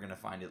tee, you weren't going to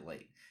find it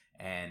late.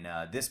 And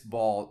this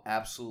ball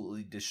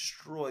absolutely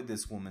destroyed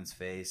this woman's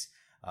face.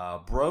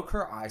 broke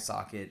her eye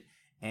socket,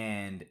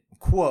 and,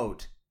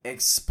 quote,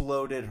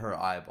 exploded her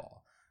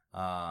eyeball.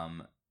 I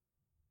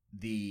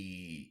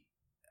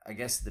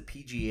guess the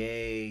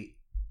PGA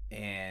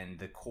and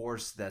the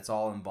course that's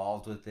all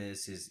involved with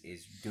this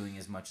is doing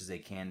as much as they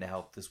can to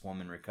help this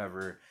woman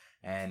recover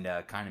and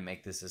kind of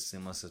make this as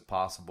seamless as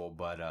possible.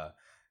 But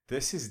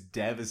this is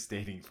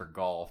devastating for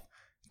golf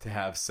to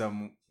have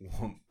some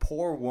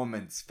poor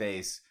woman's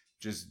face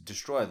just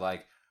destroyed.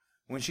 Like,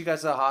 when she got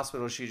to the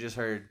hospital, she just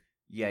heard,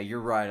 yeah, your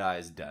right eye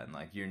is done.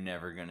 Like, you're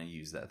never going to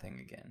use that thing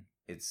again.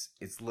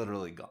 It's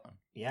literally gone.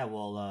 Yeah,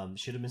 well,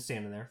 should have been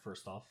standing there,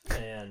 first off.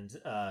 And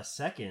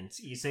second,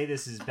 you say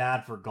this is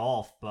bad for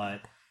golf,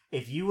 but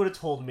if you would have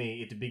told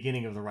me at the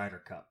beginning of the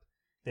Ryder Cup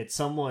that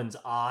someone's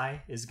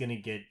eye is going to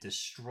get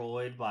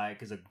destroyed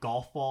because a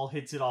golf ball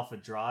hits it off a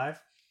drive,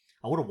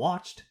 I would have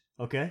watched,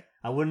 okay?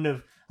 I wouldn't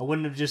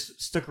have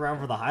just stuck around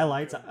for the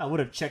highlights. I would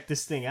have checked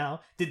this thing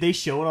out. Did they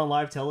show it on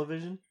live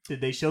television?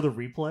 Did they show the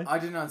replay? I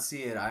did not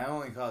see it. I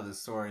only caught the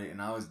story, and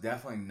I was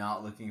definitely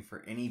not looking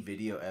for any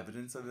video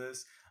evidence of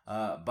this.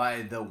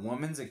 By the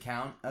woman's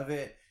account of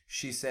it,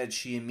 she said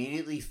she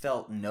immediately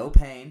felt no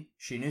pain.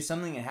 She knew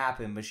something had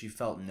happened, but she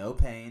felt no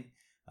pain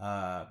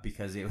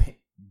because it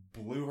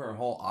blew her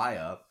whole eye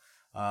up.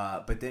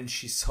 But then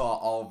she saw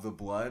all of the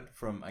blood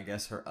from, I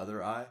guess, her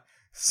other eye.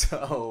 So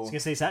I was gonna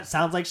say, that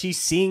sounds like she's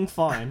seeing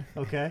fine.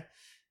 Okay.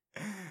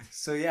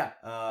 So yeah,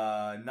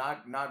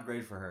 not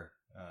great for her.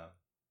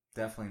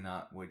 Definitely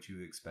not what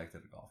you expect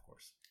at a golf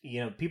course.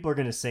 You know, people are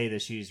gonna say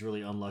that she's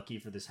really unlucky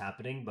for this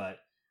happening, but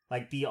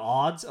like the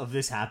odds of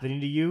this happening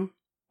to you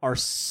are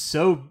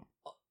so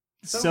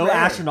rare.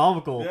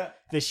 astronomical Yeah.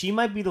 that she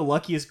might be the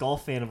luckiest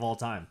golf fan of all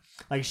time.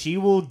 Like, she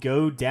will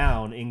go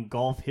down in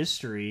golf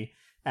history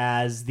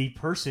as the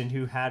person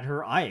who had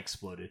her eye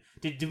exploded.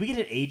 Did we get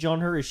an age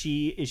on her?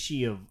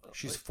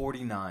 She's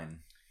 49.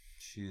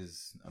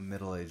 She's a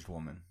middle-aged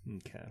woman.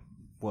 Okay.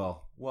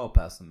 Well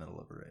past the middle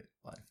of her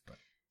life. But.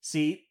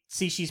 See,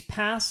 she's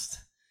past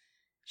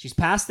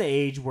the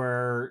age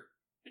where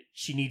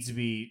she needs to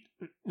be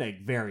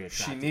like very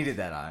attractive. She needed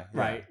that eye,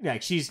 right? Yeah,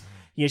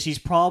 she's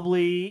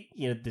probably,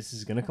 this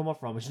is gonna come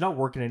up wrong, but she's not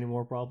working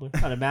anymore. Probably.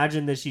 I'd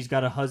imagine that she's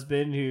got a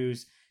husband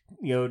who's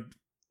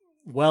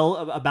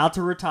about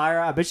to retire.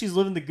 I bet she's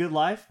living the good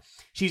life.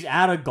 She's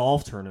at a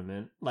golf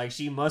tournament. Like,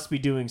 she must be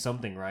doing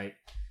something right.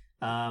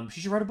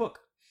 She should write a book.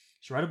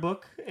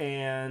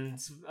 And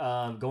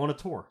go on a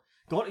tour.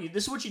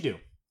 This is what you do.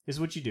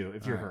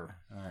 If you're her.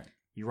 All right.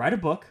 You write a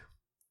book,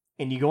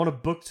 and you go on a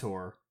book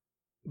tour,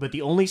 but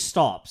the only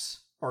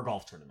stops are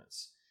golf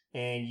tournaments.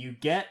 And you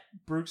get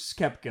Brooks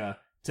Koepka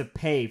to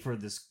pay for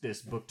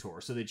this book tour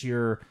so that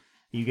you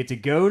get to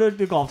go to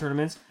the golf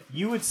tournaments.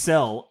 You would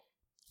sell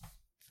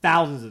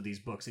thousands of these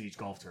books at each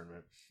golf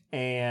tournament,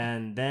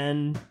 and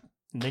then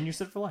you're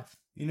set for life.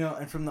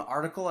 And from the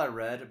article I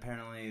read,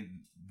 apparently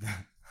the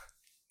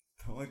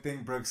only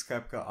thing Brooks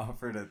Koepka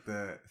offered at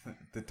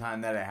the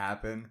time that it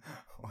happened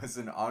was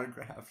an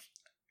autographed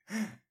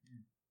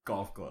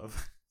golf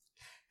glove.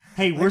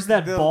 Hey, where's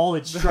that ball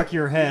that struck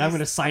your head? I'm going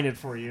to sign it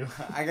for you.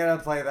 I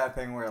gotta play that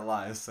thing where it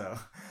lies. So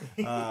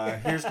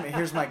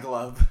here's my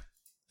glove.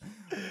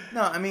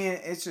 No, I mean,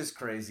 it's just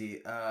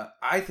crazy.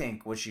 I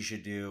think what she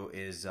should do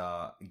is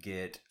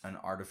get an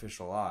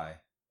artificial eye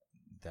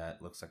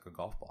that looks like a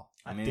golf ball.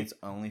 I mean, it's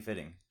only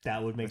fitting.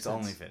 That would make sense. It's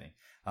only fitting.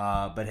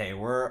 But hey,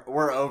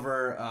 we're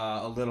over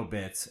a little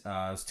bit. It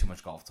was too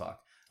much golf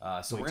talk.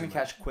 So we're going to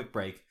catch a quick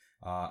break,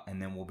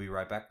 and then we'll be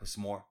right back with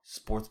some more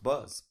Sports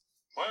Buzz.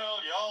 Well,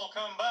 y'all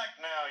come back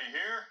now, you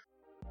hear?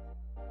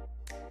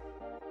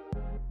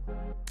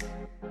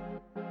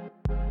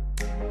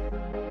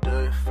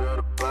 Feel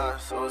the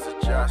buzz, or is it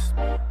just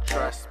me?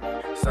 Trust me,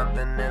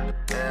 something in the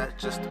air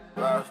just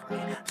above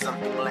me.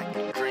 Something like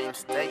a dream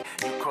state,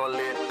 you call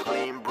it a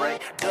clean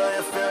break. Do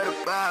you feel the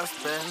buzz,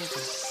 baby?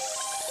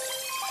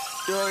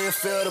 Do you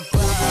feel the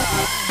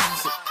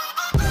buzz?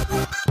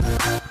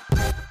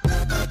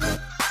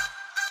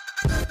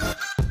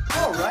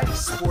 Alrighty,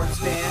 sports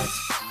fans,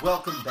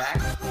 welcome back.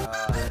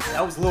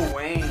 That was Lil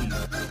Wayne.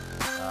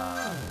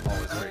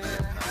 Always great to hear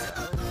from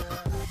that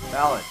guy.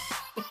 Ballard.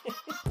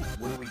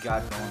 What do we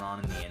got going on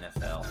in the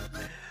NFL?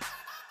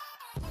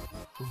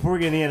 Before we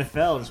get in the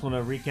NFL, I just want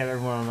to recap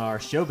everyone on our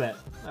show bet.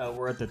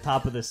 We're at the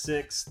top of the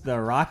sixth. The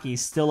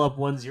Rockies still up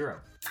 1-0.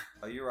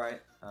 Oh, you're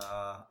right.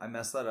 I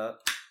messed that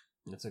up.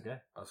 It's okay.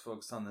 I was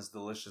focused on this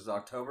delicious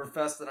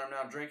Oktoberfest that I'm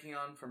now drinking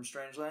on from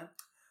Strangeland.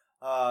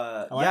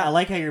 I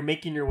like how you're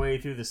making your way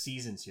through the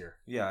seasons here.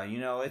 Yeah,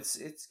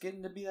 it's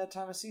getting to be that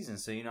time of season.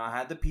 So, I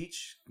had the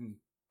peach,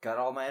 got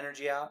all my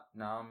energy out.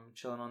 Now I'm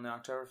chilling on the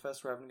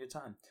Oktoberfest. We're having a good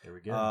time. There we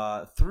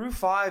go. Through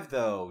 5,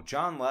 though,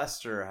 John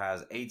Lester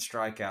has 8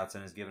 strikeouts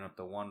and has given up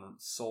the one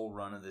sole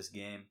run of this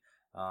game,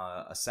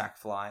 a sac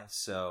fly.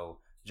 So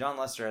John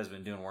Lester has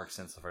been doing work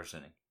since the first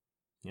inning.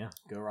 Yeah,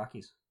 go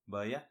Rockies.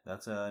 But yeah,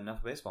 that's enough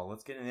of baseball.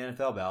 Let's get into the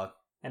NFL, Ballard.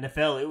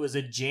 NFL, it was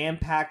a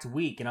jam-packed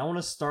week, and I want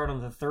to start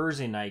on the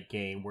Thursday night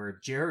game where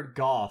Jared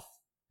Goff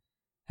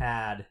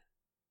had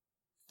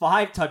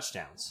 5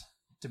 touchdowns.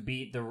 to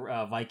beat the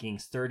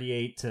Vikings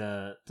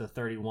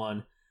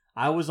 38-31.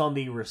 I was on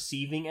the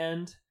receiving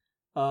end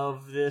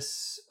of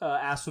this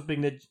ass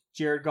whooping that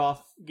Jared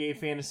Goff gave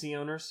fantasy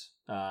owners.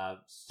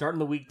 Starting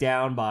the week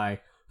down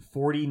by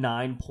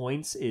 49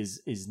 points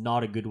is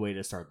not a good way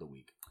to start the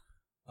week.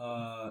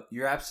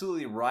 You're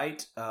absolutely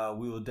right.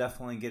 We will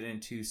definitely get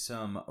into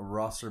some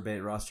roster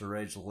bait, roster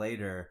rage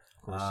later.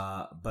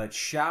 But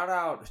shout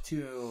out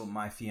to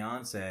my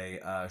fiance.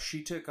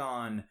 She took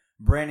on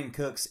Brandon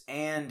Cooks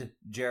and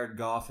Jared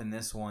Goff in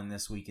this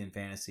week in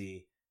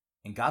fantasy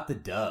and got the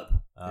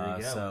dub. There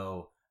you go.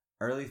 So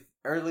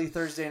early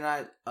Thursday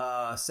night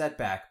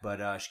setback,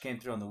 but she came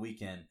through on the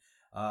weekend.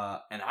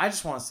 And I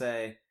just want to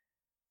say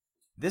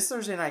this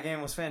Thursday night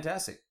game was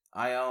fantastic.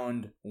 I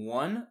owned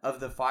one of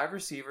the 5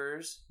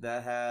 receivers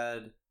that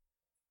had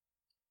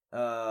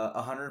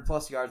 100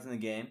 plus yards in the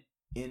game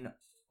in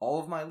all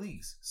of my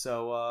leagues.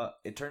 So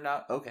it turned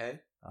out okay.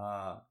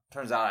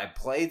 Turns out I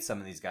played some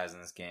of these guys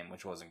in this game,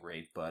 which wasn't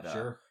great. But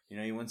sure.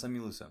 You win some,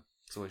 you lose some.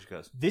 That's the way it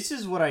goes. This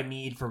is what I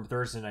need from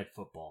Thursday Night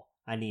Football.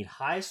 I need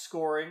high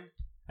scoring.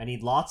 I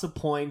need lots of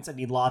points. I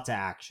need lots of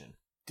action.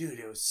 Dude,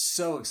 it was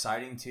so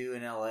exciting too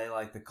in LA.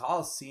 Like the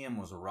Coliseum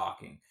was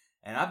rocking.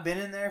 And I've been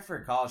in there for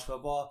college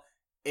football.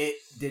 It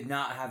did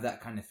not have that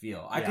kind of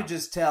feel. I could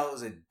just tell it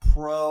was a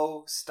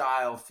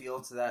pro-style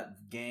feel to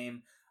that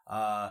game.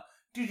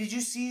 Dude, did you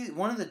see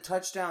one of the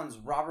touchdowns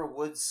Robert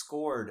Woods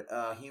scored?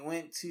 He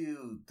went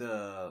to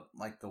the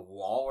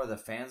wall where the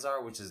fans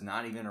are, which is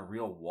not even a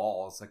real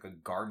wall. It's like a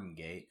garden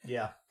gate.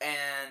 Yeah.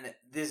 And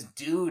this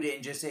dude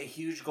in just a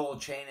huge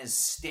gold chain is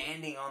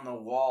standing on the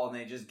wall, and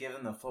they just give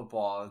him the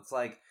football. It's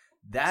like,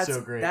 that's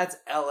so great. That's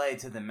LA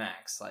to the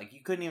max. Like,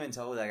 you couldn't even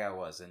tell who that guy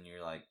was, and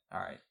you're like,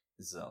 all right.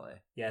 This is LA.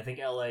 Yeah, I think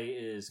LA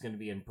is going to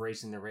be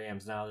embracing the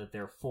Rams now that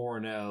they're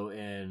 4-0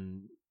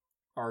 and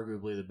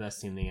arguably the best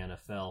team in the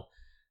NFL.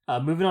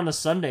 Moving on to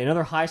Sunday,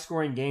 another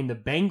high-scoring game. The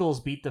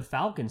Bengals beat the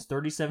Falcons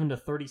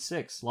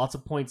 37-36. Lots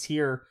of points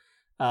here.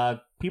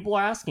 People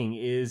are asking,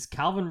 is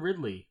Calvin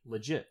Ridley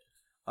legit?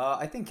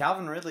 I think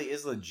Calvin Ridley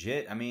is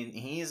legit. I mean,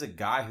 he is a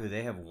guy who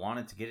they have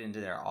wanted to get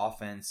into their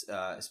offense,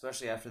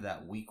 especially after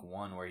that week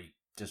 1 where he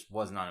just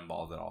was not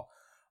involved at all.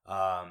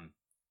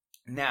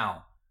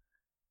 Now,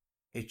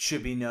 it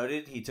should be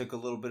noted he took a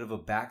little bit of a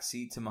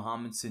backseat to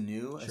Mohamed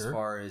Sanu as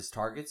far as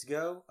targets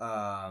go.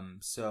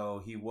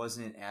 So he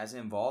wasn't as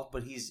involved,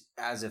 but he's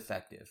as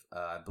effective.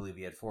 I believe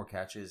he had 4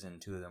 catches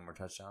and 2 of them were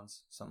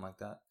touchdowns, something like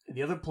that.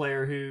 The other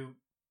player who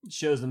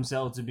shows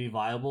themselves to be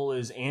viable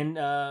is it's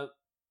not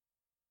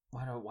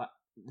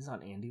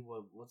Andy.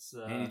 What's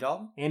Andy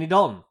Dalton? Andy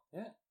Dalton.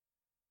 Yeah.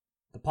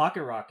 The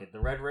Pocket Rocket, the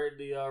Red Rocket.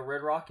 The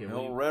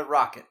old Red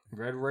Rocket.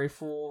 Red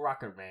Rifle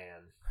Rocket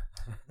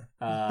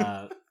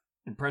Man.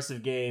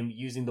 Impressive game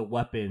using the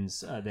weapons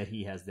that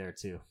he has there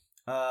too.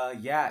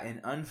 Yeah, and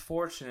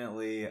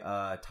unfortunately,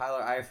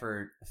 Tyler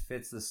Eifert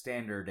fits the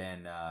standard,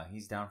 and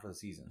he's down for the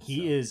season.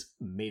 He is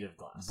made of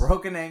glass.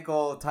 Broken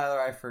ankle, Tyler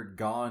Eifert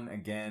gone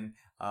again.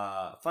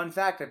 Fun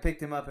fact, I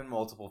picked him up in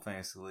multiple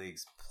fantasy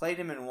leagues. Played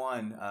him in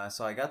one,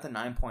 so I got the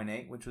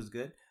 9.8, which was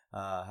good.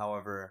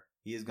 However,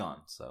 he is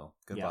gone, so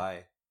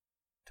goodbye,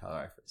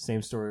 Tyler Eifert.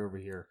 Same story over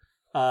here.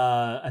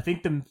 I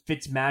think the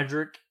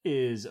Fitzmagic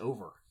is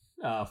over.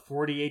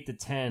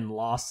 48-10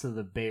 loss to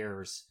the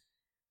Bears.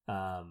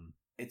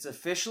 It's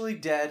officially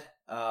dead.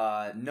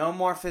 No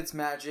more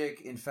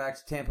Fitzmagic. In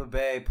fact, Tampa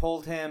Bay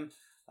pulled him,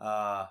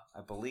 I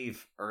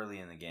believe, early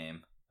in the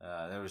game.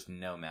 There was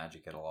no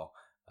magic at all.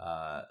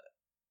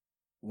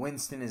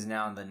 Winston is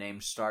now the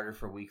named starter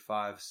for Week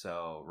 5,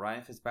 so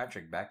Ryan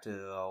Fitzpatrick back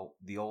to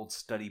the old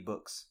study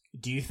books.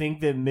 Do you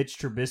think that Mitch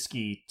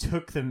Trubisky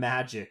took the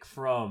magic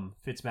from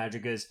Fitzmagic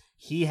because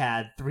he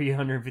had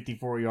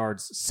 354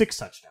 yards, 6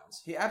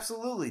 touchdowns? He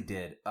absolutely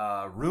did.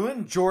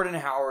 Ruined Jordan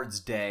Howard's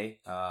day,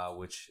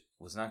 which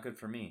was not good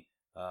for me.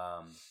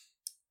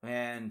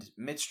 And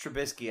Mitch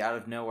Trubisky out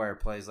of nowhere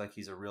plays like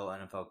he's a real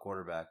NFL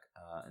quarterback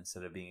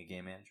instead of being a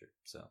game manager.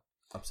 So,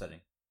 upsetting.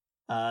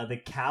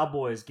 The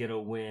Cowboys get a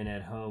win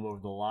at home over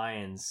the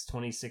Lions,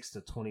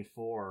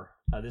 26-24.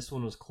 This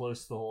one was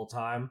close the whole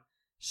time.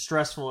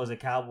 Stressful as a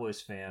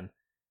Cowboys fan.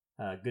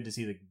 Good to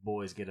see the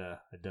boys get a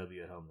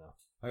W at home, though.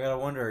 I gotta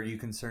wonder, are you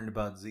concerned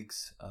about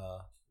Zeke's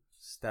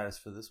status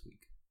for this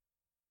week?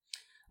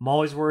 I'm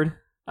always worried.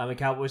 I'm a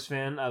Cowboys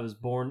fan. I was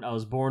born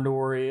to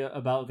worry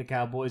about the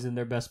Cowboys and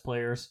their best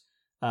players.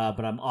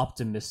 But I'm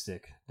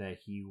optimistic that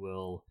he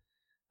will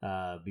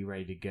be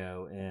ready to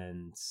go,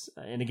 and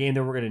in a game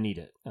that we're going to need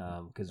it,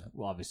 because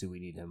obviously we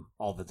need him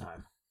all the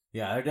time.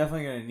 Yeah, they're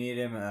definitely going to need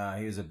him.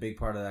 He was a big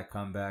part of that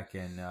comeback,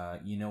 and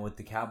you know what?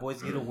 The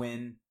Cowboys get a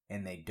win,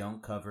 and they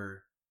don't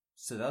cover,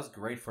 so that was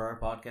great for our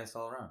podcast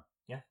all around.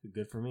 Yeah,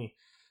 good for me.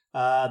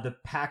 The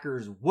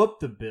Packers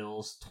whooped the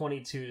Bills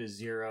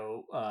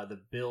 22-0.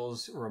 The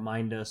Bills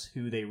remind us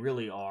who they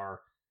really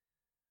are.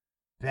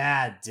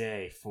 Bad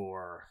day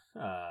for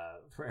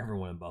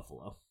everyone in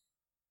Buffalo.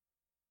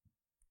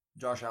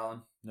 Josh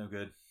Allen, no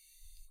good.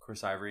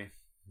 Chris Ivory,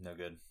 no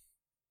good.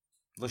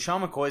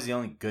 LaShawn McCoy is the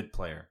only good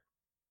player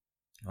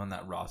on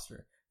that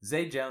roster.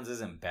 Zay Jones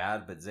isn't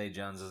bad, but Zay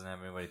Jones doesn't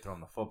have anybody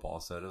throwing the football,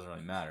 so it doesn't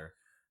really matter.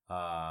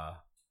 I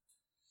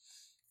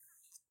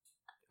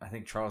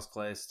think Charles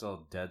Clay is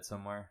still dead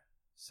somewhere,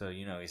 so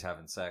he's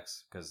having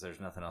sex because there's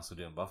nothing else to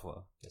do in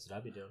Buffalo. Guess what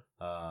I'd be doing.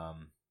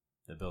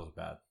 The Bills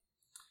are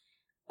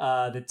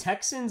bad. The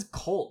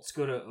Texans-Colts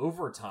go to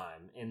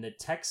overtime, and the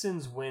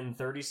Texans win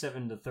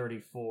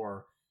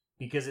 37-34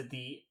 because at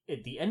the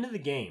end of the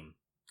game,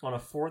 on a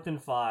 4th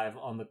and 5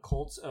 on the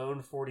Colts'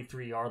 own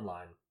 43-yard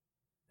line,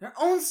 their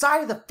own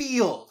side of the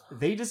field,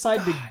 they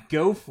decide to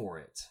go for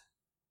it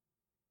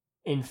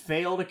and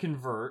fail to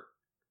convert,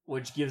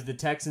 which gives the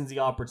Texans the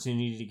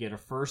opportunity to get a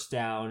first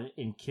down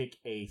and kick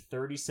a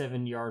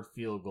 37-yard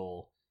field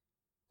goal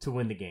to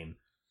win the game.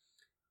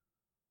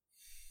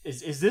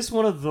 Is this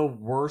one of the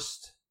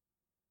worst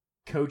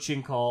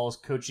coaching calls,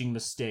 coaching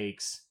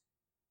mistakes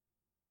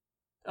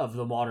of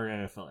the modern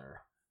NFL era?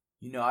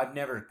 I've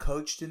never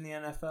coached in the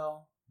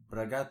NFL, but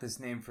I got this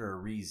name for a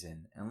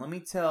reason. And let me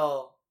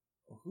tell,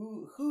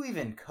 who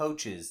even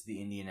coaches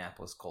the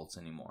Indianapolis Colts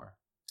anymore?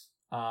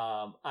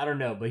 I don't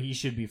know, but he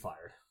should be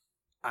fired.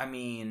 I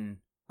mean,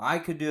 I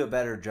could do a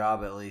better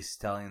job at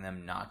least telling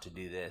them not to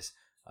do this.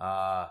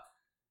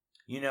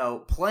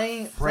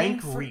 Playing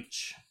Frank for...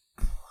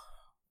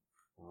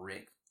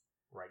 Reich.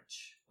 Reich.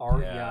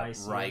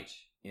 R-E-I-C-H. Reich.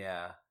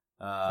 Yeah.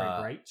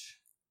 Frank Reich.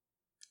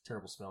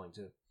 Terrible spelling,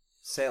 too.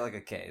 Say it like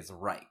a K. It's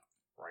Reich.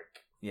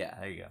 Reich. Yeah,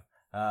 there you go.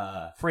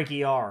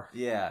 Frankie R.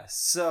 Yeah,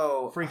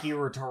 so... Frankie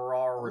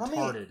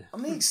retarded.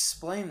 Let me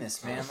explain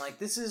this, man.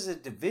 This is a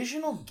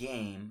divisional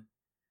game,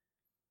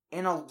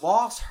 and a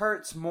loss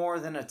hurts more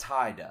than a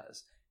tie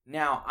does.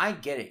 Now, I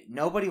get it.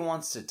 Nobody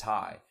wants to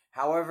tie.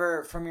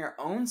 However, from your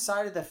own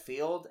side of the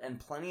field and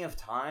plenty of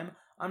time,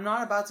 I'm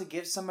not about to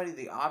give somebody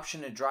the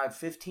option to drive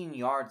 15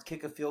 yards,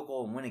 kick a field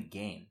goal, and win a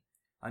game.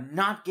 I'm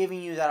not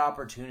giving you that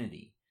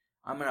opportunity.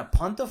 I'm going to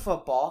punt the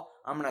football,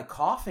 I'm going to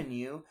coffin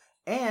you,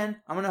 and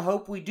I'm going to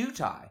hope we do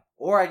tie.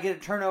 Or I get a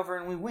turnover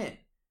and we win.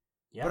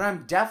 Yep. But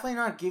I'm definitely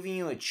not giving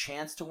you a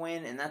chance to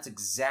win, and that's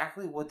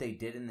exactly what they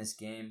did in this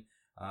game.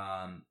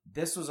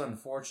 This was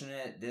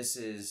unfortunate. This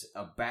is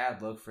a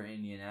bad look for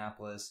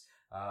Indianapolis,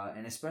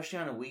 and especially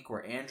on a week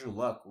where Andrew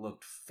Luck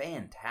looked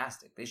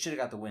fantastic. They should have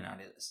got the win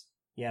out of this.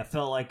 Yeah, it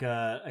felt like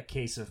a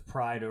case of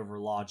pride over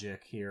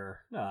logic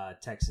here.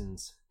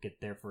 Texans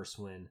get their first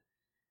win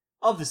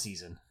of the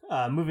season.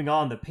 Moving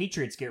on, the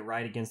Patriots get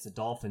right against the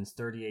Dolphins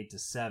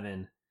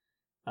 38-7.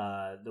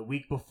 The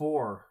week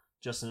before,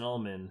 Justin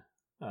Ullman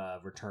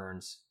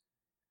returns.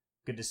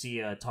 Good to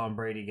see Tom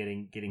Brady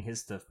getting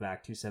his stuff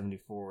back,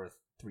 274 with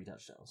 3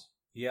 touchdowns.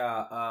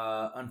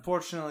 Yeah,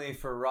 unfortunately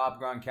for Rob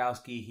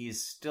Gronkowski,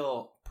 he's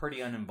still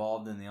pretty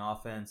uninvolved in the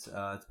offense.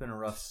 It's been a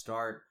rough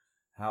start.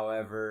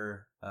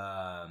 However,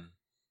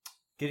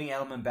 getting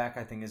Edelman back,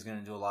 I think, is going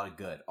to do a lot of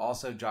good.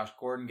 Also, Josh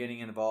Gordon getting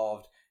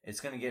involved. It's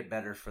going to get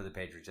better for the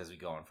Patriots as we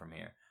go on from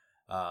here.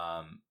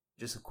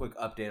 Just a quick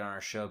update on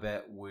our show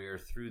bet. We're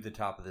through the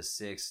top of the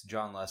 6th.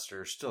 John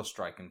Lester still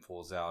striking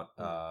fools out,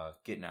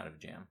 getting out of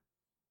jam.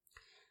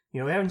 We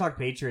haven't talked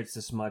Patriots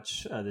this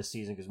much this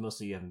season because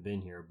mostly you haven't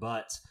been here.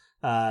 But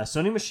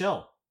Sony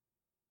Michel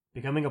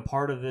becoming a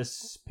part of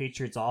this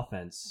Patriots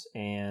offense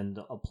and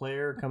a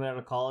player coming out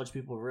of college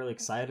people are really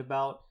excited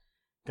about.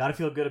 Got to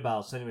feel good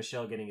about Sony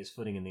Michel getting his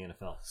footing in the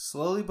NFL.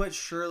 Slowly but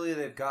surely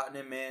they've gotten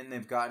him in.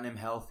 They've gotten him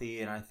healthy,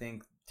 and I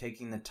think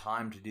taking the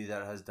time to do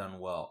that has done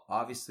well.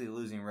 Obviously,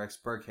 losing Rex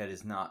Burkhead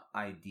is not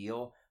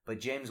ideal, but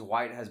James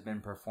White has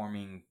been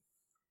performing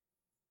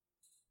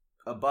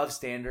above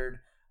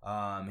standard.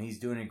 He's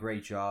doing a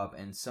great job,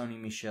 and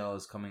Sony Michel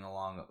is coming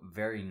along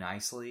very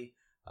nicely.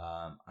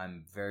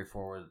 I'm very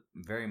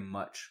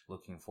much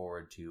looking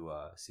forward to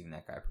seeing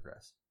that guy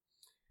progress.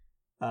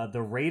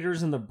 The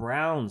Raiders and the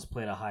Browns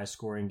played a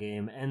high-scoring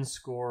game. End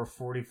score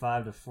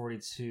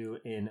 45-42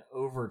 in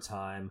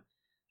overtime.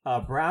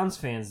 Browns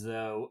fans,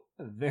 though,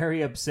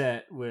 very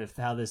upset with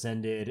how this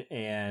ended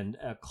and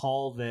a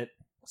call that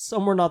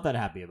some were not that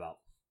happy about.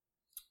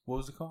 What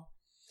was the call?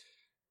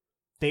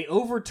 They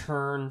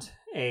overturned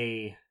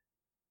the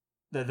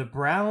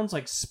Browns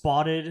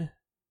spotted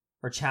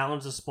or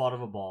challenged the spot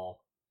of a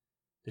ball.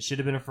 That should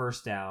have been a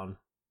first down.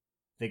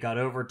 They got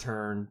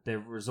overturned. That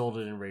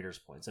resulted in Raiders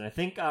points. And I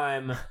think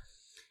I'm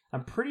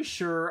pretty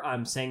sure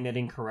I'm saying that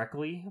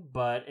incorrectly,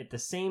 but at the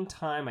same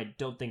time, I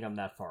don't think I'm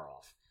that far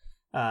off.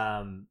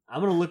 I'm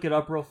going to look it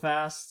up real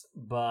fast,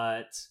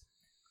 but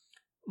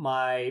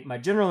my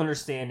general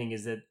understanding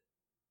is that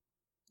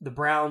the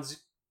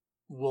Browns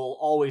will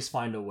always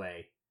find a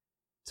way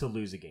to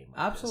lose a game like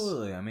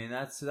Absolutely. This. I mean,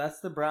 that's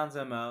the Browns'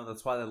 MO.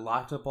 That's why they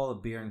locked up all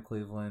the beer in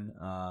Cleveland.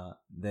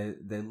 They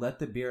let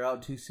the beer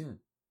out too soon.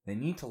 They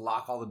need to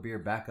lock all the beer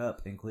back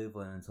up in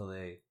Cleveland until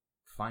they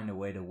find a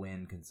way to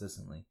win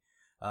consistently.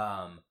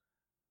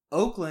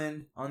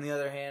 Oakland, on the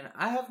other hand,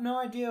 I have no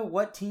idea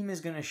what team is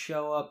going to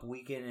show up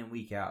week in and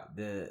week out.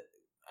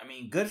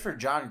 Good for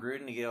John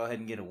Gruden to go ahead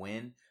and get a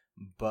win,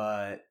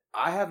 but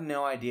I have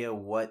no idea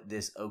what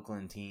this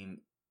Oakland team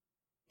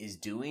is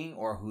doing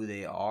or who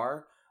they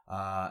are,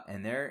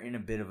 and they're in a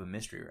bit of a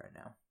mystery right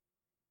now.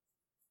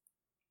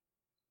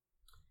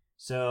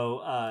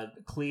 So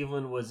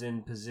Cleveland was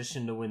in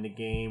position to win the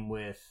game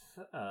with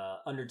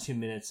under 2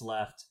 minutes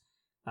left.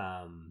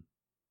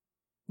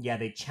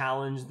 They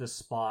challenged the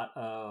spot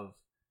of,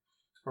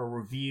 or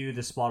review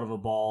the spot of a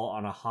ball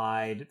on a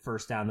Hyde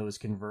first down that was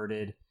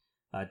converted.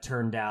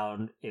 Turned out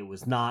it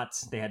was not.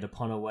 They had to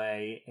punt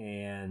away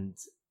and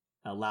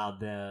allowed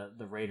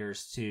the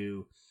Raiders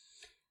to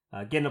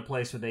get in a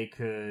place where they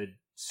could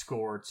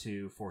score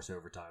to force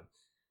overtime.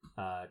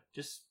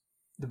 Just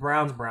the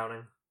Browns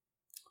browning.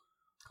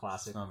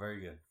 Classic. It's not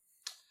very good.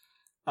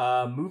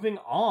 Moving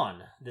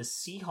on, the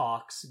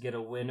Seahawks get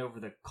a win over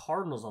the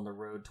Cardinals on the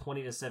road,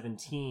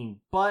 20-17,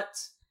 but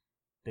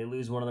they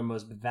lose one of their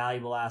most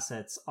valuable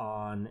assets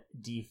on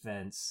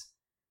defense,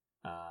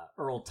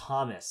 Earl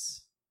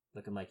Thomas,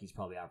 looking like he's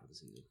probably out for the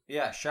season.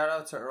 Yeah, shout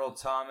out to Earl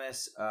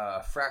Thomas.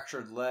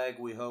 Fractured leg.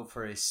 We hope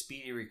for a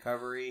speedy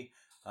recovery.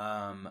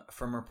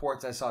 From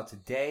reports I saw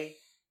today,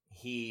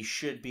 he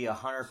should be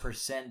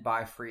 100%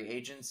 by free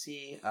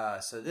agency.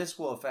 So this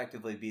will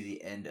effectively be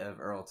the end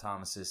of Earl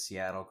Thomas's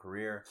Seattle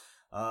career.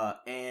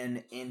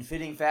 And in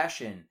fitting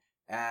fashion,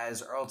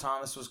 as Earl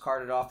Thomas was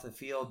carted off the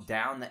field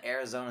down the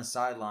Arizona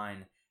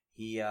sideline,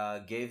 he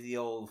gave the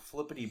old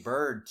flippity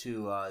bird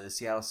to the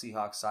Seattle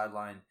Seahawks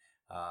sideline.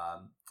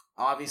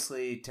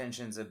 Obviously,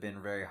 tensions have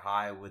been very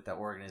high with the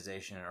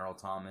organization and Earl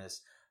Thomas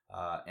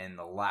and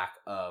the lack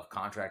of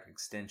contract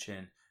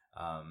extension.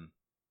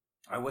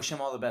 I wish him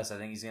all the best. I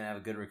think he's going to have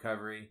a good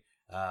recovery.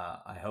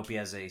 I hope he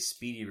has a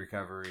speedy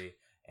recovery,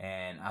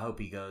 and I hope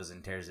he goes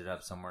and tears it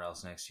up somewhere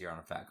else next year on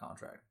a fat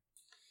contract.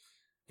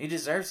 He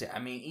deserves it. I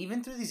mean,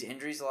 even through these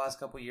injuries the last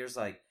couple of years,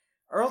 like,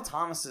 Earl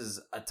Thomas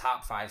is a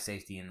top 5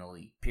 safety in the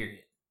league,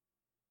 period.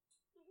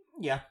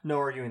 Yeah, no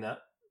arguing that.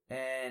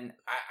 And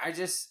I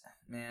just,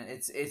 man,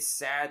 it's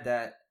sad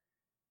that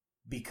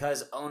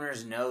because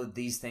owners know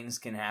these things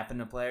can happen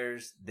to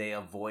players, they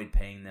avoid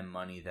paying them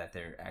money that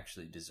they're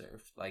actually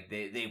deserved. Like,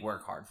 they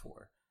work hard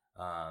for.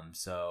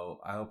 So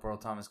I hope Earl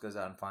Thomas goes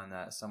out and find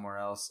that somewhere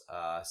else.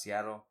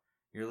 Seattle,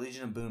 your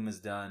Legion of Boom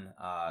is done.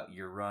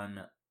 Your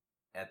run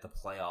at the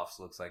playoffs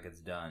looks like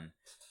it's done.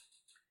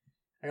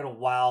 I got a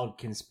wild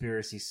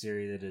conspiracy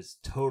theory that is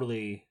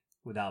totally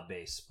without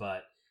base,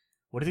 but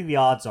what do you think the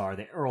odds are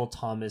that Earl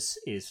Thomas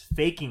is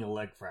faking a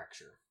leg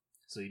fracture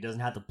so he doesn't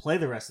have to play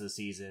the rest of the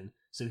season,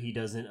 so he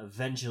doesn't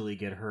eventually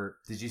get hurt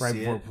right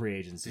before free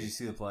agency? Did you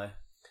see the play?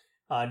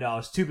 No, I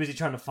was too busy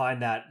trying to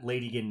find that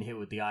lady getting hit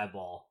with the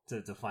eyeball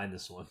to find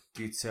this one.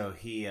 Dude, so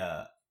he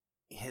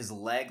his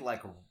leg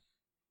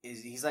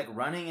he's like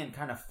running and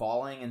kind of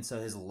falling, and so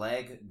his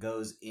leg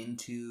goes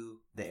into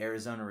the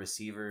Arizona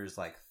receiver's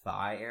like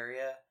thigh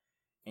area,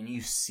 and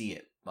you see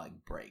it like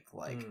break.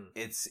 Like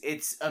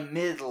it's a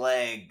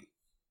mid-leg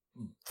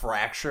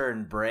fracture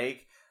and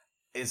break.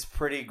 It's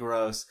pretty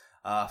gross.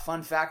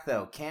 Fun fact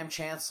though, Cam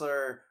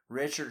Chancellor,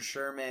 Richard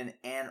Sherman,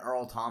 and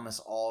Earl Thomas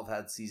all have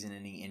had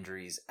season-ending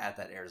injuries at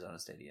that Arizona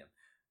stadium.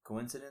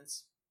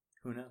 Coincidence?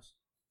 Who knows?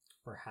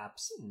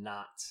 Perhaps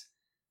not.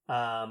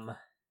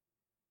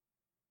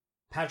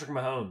 Patrick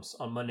Mahomes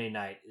on Monday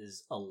night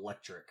is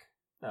electric.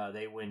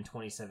 They win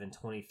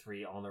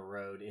 27-23 on the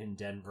road in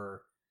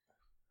Denver.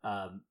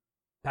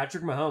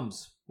 Patrick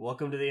Mahomes,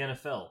 welcome to the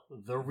NFL.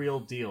 The real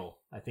deal,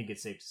 I think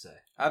it's safe to say.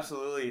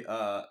 Absolutely.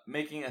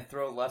 Making a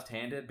throw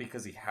left-handed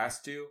because he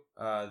has to.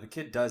 The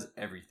kid does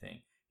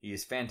everything. He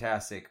is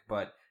fantastic.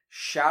 But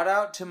shout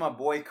out to my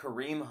boy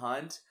Kareem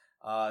Hunt.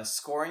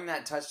 Scoring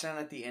that touchdown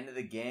at the end of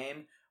the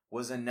game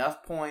was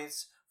enough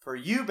points for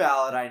you,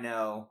 Ballard, I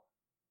know,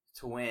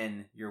 to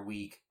win your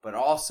week, but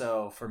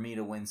also for me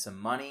to win some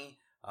money.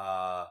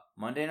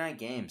 Monday night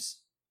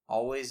games,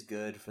 always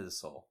good for the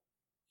soul.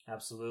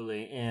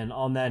 Absolutely. And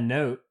on that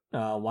note,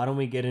 why don't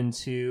we get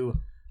into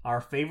our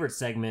favorite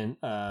segment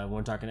when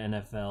we're talking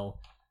NFL,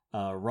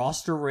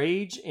 roster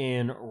rage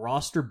and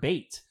roster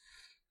bait.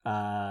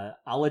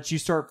 I'll let you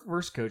start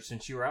first, Coach,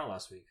 since you were out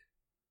last week.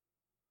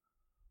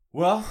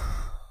 Well,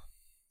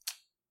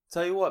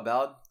 tell you what,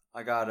 Ballard,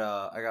 I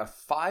got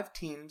 5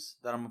 teams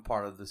that I'm a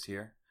part of this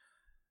year.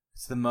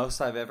 It's the most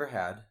I've ever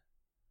had.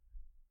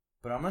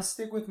 But I'm going to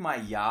stick with my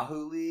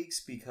Yahoo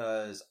leagues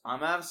because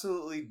I'm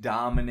absolutely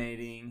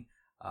dominating.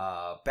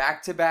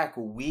 Back-to-back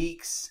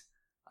weeks,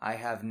 I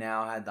have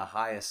now had the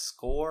highest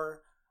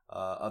score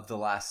of the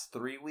last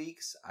 3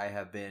 weeks. I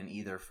have been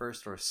either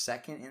first or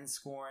second in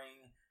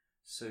scoring.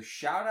 So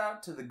shout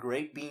out to the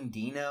Great Bean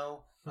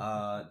Dino.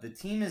 The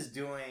team is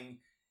doing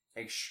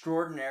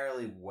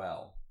extraordinarily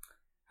well.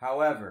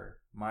 However,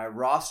 my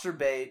roster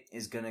bait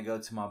is going to go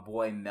to my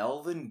boy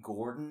Melvin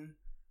Gordon.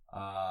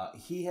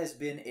 He has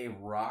been a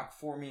rock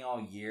for me all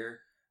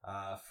year.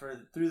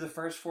 Through the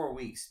first 4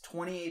 weeks,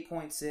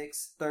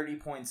 28.6,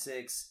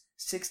 30.6,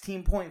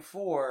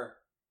 16.4,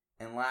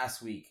 and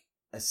last week,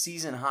 a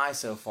season high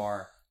so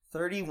far,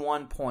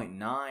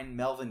 31.9.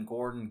 Melvin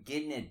Gordon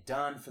getting it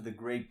done for the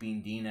Great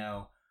Bean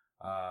Dino.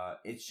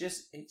 It's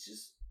just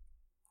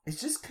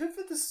good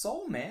for the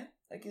soul, man.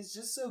 Like, it's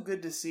just so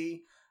good to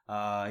see.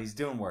 He's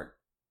doing work.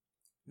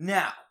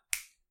 Now,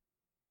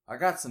 I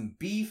got some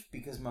beef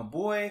because my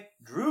boy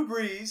Drew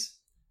Brees,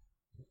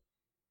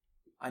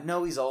 I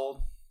know he's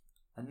old.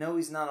 I know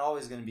he's not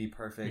always going to be You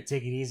perfect.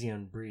 take it easy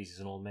on Breeze. He's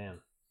an old man.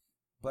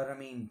 But, I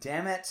mean,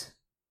 damn it.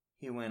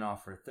 He went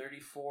off for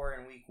 34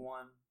 in week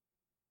 1.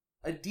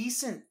 A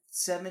decent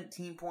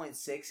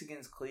 17.6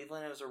 against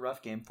Cleveland. It was a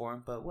rough game for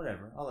him, but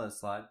whatever. I'll let it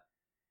slide.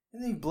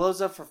 And then he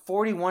blows up for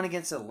 41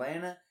 against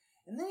Atlanta.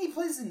 And then he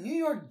plays the New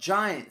York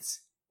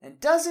Giants and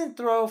doesn't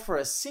throw for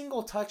a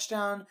single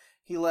touchdown.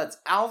 He lets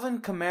Alvin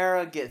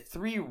Kamara get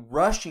 3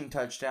 rushing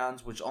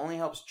touchdowns, which only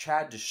helps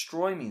Chad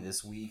destroy me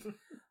this week.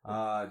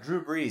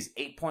 Drew Brees,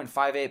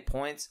 8.58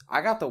 points.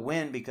 I got the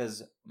win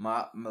because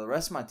the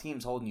rest of my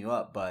team's holding you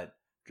up, but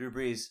Drew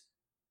Brees,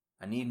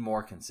 I need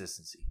more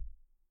consistency.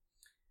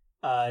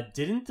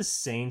 Didn't the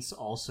Saints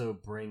also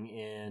bring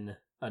in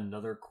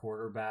another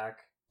quarterback,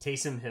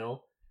 Taysom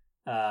Hill?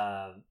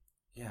 Yeah.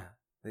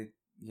 He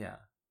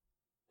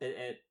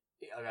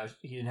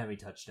didn't have any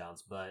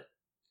touchdowns, but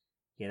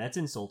yeah, that's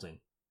insulting.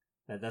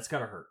 That's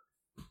gotta hurt.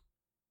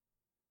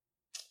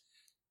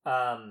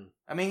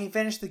 I mean, he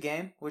finished the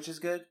game, which is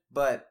good,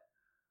 but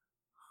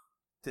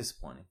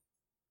disappointing.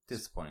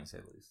 Disappointing, to say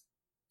the least.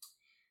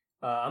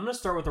 I'm gonna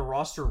start with the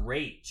roster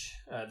rage.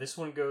 This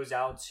one goes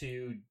out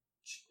to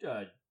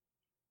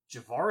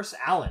Javaris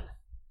Allen,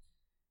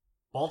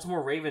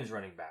 Baltimore Ravens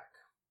running back.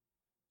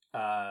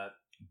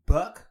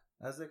 Buck,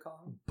 as they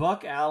call him.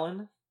 Buck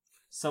Allen.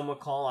 Some would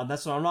call him.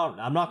 That's what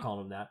I'm not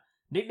calling him that.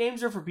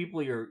 Nicknames are for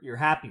people you're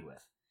happy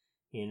with.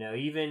 You know,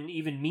 even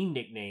mean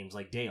nicknames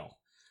like Dale,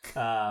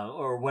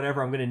 or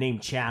whatever. I'm going to name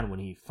Chad when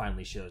he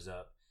finally shows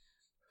up.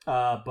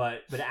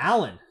 But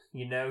Allen,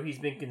 you know, he's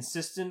been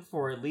consistent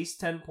for at least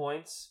 10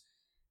 points.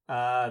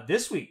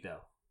 This week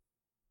though,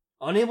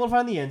 unable to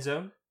find the end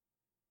zone,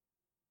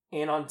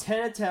 and on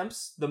 10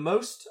 attempts, the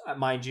most,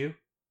 mind you,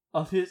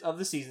 of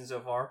the season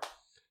so far,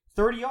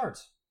 30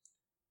 yards.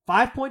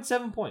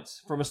 5.7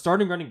 points from a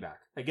starting running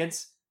back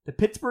against the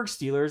Pittsburgh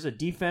Steelers, a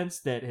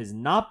defense that has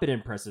not been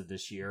impressive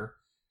this year.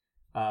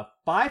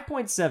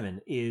 5.7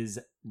 is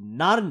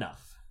not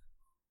enough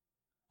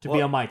to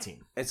be on my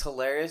team. It's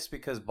hilarious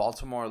because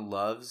Baltimore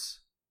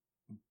loves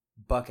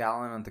Buck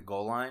Allen at the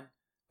goal line,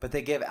 but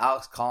they give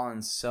Alex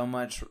Collins so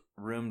much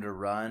room to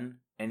run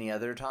any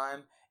other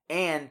time.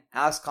 And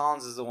Alex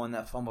Collins is the one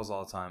that fumbles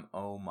all the time.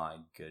 Oh my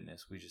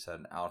goodness. We just had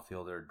an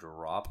outfielder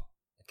drop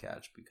a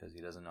catch because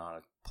he doesn't know how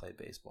to play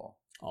baseball.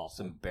 Awful. It's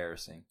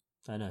embarrassing.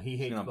 I know. He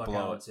hates Buck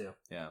Allen too.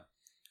 Yeah.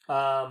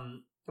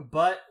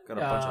 But got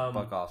a bunch of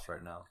buck offs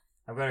right now.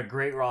 I've got a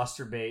great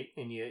roster bait,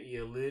 and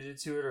you alluded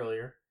to it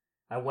earlier.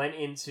 I went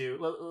into...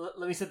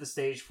 Let me set the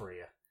stage for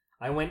you.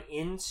 I went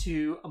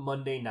into a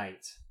Monday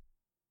night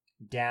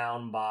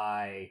down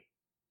by,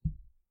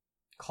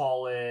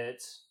 call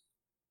it,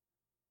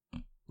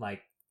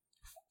 like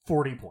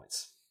 40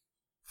 points.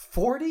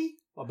 40?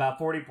 About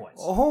 40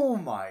 points. Oh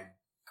my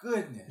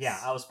goodness. Yeah,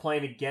 I was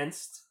playing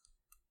against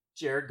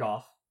Jared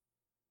Goff.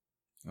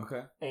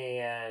 Okay.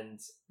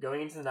 And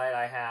going into the night,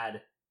 I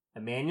had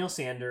Emmanuel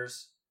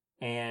Sanders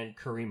and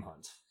Kareem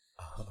Hunt.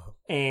 Oh.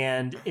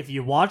 And if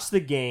you watch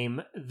the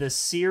game, the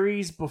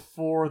series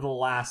before the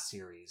last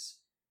series,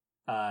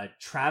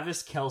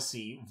 Travis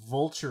Kelce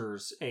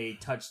vultures a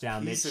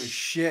touchdown. Piece of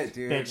shit,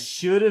 dude. That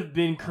should have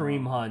been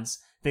Kareem Hunt's.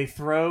 They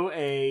throw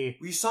a...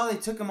 You saw they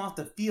took him off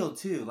the field,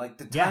 too. Like,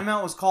 the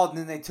timeout was called, and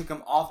then they took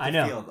him off the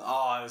field.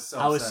 Oh, I was so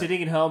upset. I was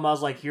sitting at home. I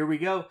was like, here we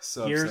go.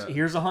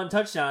 Here's a Hunt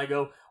touchdown. I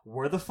go,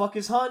 where the fuck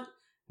is Hunt?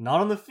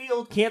 Not on the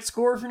field. Can't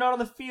score if you're not on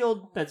the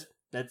field.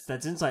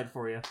 That's insight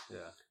for you.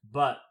 Yeah.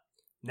 But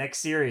next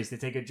series, they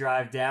take a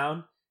drive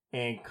down,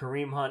 and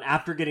Kareem Hunt,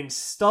 after getting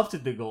stuffed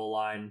at the goal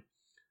line,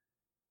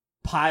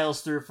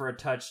 piles through for a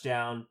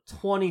touchdown.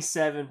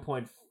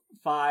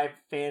 27.5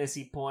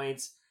 fantasy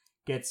points.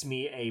 Gets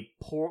me a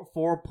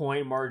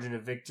 4-point margin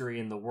of victory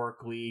in the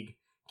work league.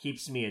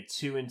 Keeps me at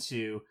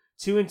 2-2.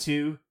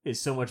 2-2 is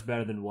so much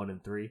better than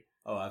 1-3.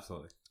 Oh,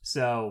 absolutely.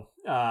 So,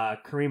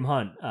 Kareem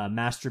Hunt,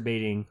 roster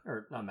baiting.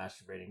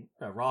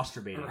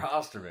 Roster baiting.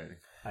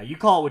 You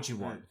call it what you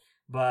want.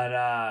 But,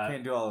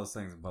 can't do all those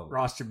things in public.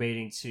 Roster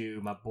baiting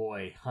to my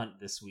boy Hunt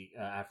this week,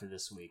 after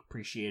this week.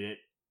 Appreciate it,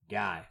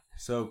 guy.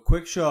 So,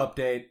 quick show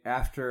update.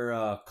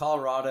 After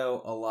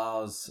Colorado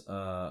allows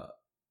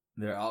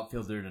their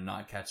outfielder to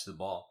not catch the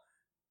ball,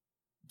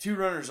 2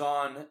 runners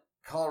on,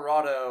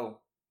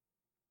 Colorado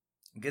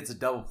gets a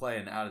double play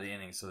and out of the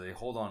inning, so they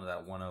hold on to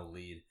that 1-0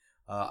 lead.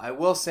 I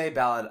will say,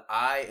 Ballard,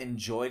 I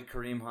enjoyed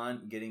Kareem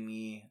Hunt getting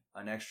me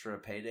an extra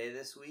payday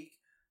this week.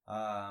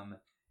 And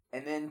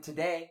then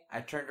today,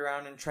 I turned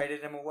around and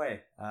traded him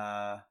away.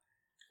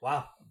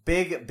 Wow.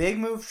 Big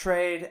move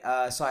trade.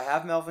 So I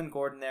have Melvin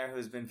Gordon there,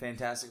 who's been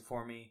fantastic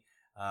for me.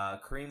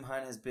 Kareem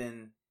Hunt has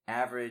been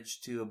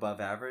average to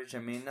above average. I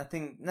mean,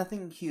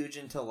 nothing huge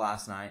until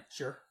last night.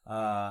 Sure.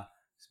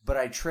 But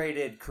I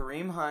traded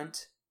Kareem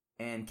Hunt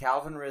and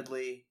Calvin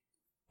Ridley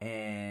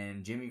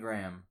and Jimmy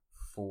Graham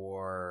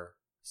for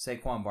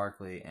Saquon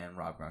Barkley and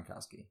Rob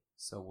Gronkowski.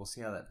 So we'll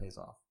see how that pays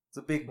off. It's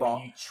a big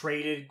ball. You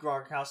traded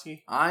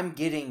Gronkowski? I'm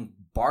getting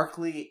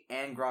Barkley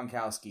and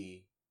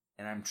Gronkowski,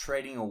 and I'm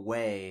trading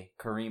away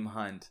Kareem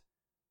Hunt,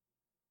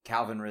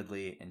 Calvin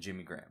Ridley, and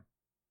Jimmy Graham.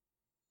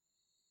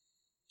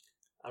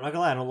 I'm not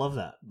gonna lie, I don't love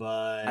that,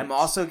 but I'm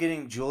also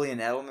getting Julian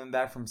Edelman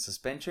back from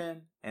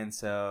suspension, and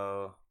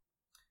so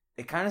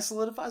it kind of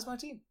solidifies my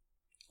team.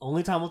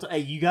 only time will tell. Hey,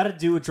 you got to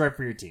do what's right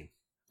for your team.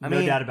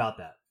 No doubt about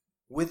that.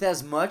 With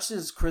as much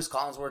as Chris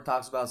Collinsworth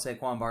talks about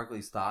Saquon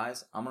Barkley's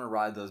thighs, I'm gonna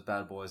ride those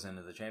bad boys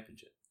into the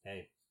championship.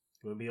 Hey,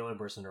 you wouldn't be the only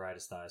person to ride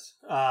his thighs.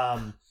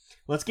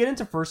 Let's get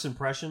into first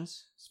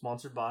impressions.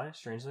 Sponsored by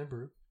Strange Land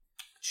Brew.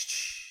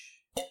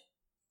 Of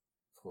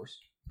course,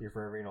 beer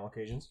for every and all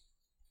occasions.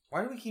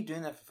 Why do we keep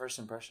doing that for first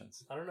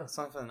impressions? I don't know. It's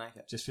something for the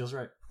nightcap. Just feels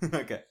right.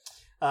 Okay.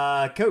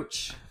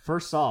 Coach,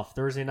 first off,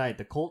 Thursday night,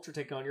 the Colts are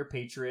taking on your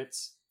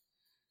Patriots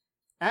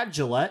at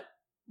Gillette.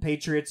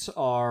 Patriots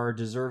are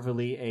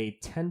deservedly a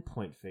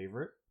 10-point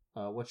favorite.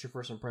 What's your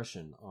first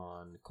impression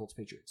on Colts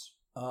Patriots?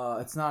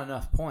 It's not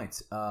enough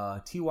points.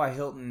 T.Y.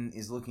 Hilton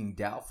is looking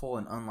doubtful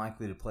and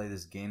unlikely to play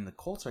this game. The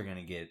Colts are going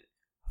to get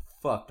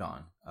fucked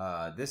on.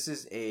 This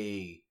is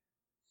a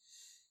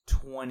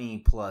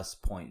 20-plus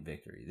point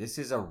victory. This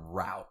is a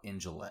rout in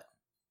Gillette.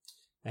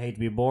 I hate to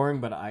be boring,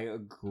 but I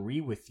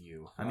agree with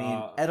you. I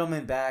mean,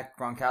 Edelman back.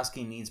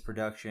 Gronkowski needs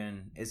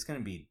production. It's going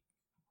to be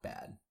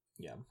bad.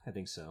 Yeah, I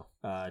think so.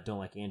 Don't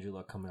like Andrew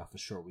Luck coming off a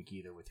short week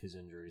either with his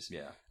injuries.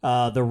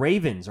 Yeah. The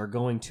Ravens are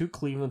going to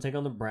Cleveland to take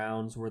on the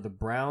Browns, where the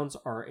Browns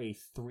are a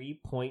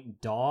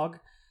 3-point dog.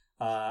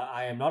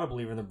 I am not a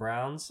believer in the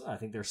Browns. I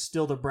think they're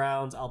still the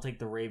Browns. I'll take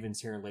the Ravens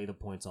here and lay the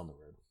points on the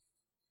road.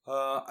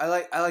 I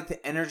like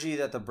the energy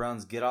that the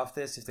Browns get off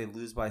this. If they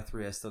lose by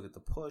 3, I still get the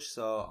push.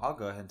 So I'll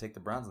go ahead and take the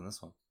Browns on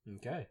this one.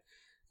 Okay.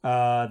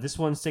 This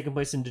one's taking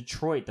place in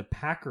Detroit. The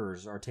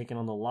Packers are taking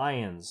on the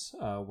Lions,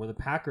 where the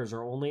Packers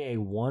are only a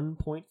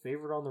 1-point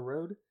favorite on the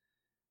road.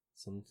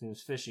 Something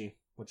seems fishy.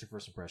 What's your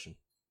first impression?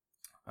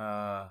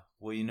 Well,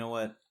 you know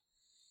what?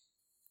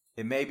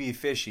 It may be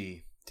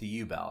fishy to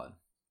you, Ballad.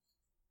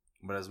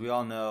 But as we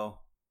all know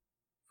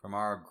from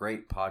our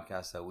great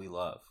podcast that we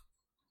love,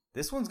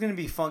 this one's going to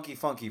be funky,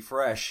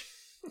 fresh.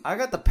 I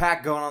got the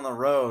Pack going on the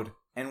road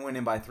and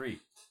winning by 3.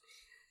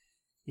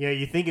 Yeah,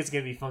 you think it's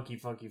going to be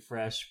funky,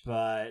 fresh,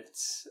 but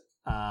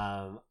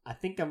I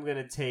think I'm going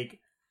to take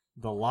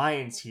the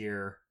Lions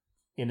here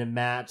in a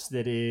match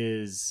that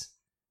is...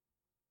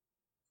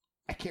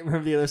 I can't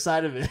remember the other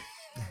side of it.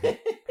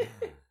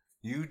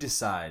 You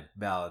decide,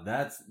 Ballad.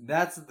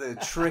 That's the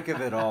trick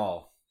of it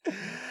all.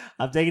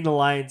 I'm taking the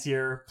Lions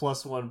here,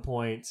 plus 1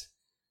 point.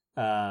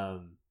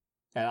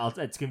 And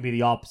it's going to be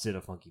the opposite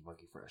of funky,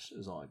 fresh,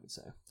 is all I can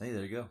say. Hey,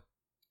 there you go.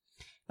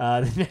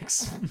 The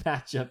next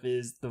matchup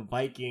is the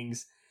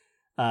Vikings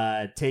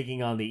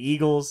taking on the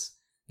Eagles.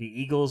 The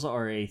Eagles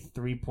are a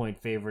 3-point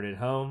favorite at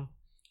home.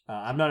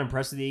 I'm not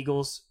impressed with the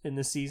Eagles in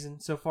this season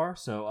so far,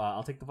 so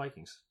I'll take the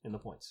Vikings in the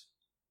points.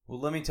 Well,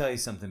 let me tell you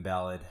something,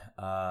 Ballad.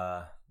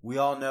 We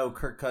all know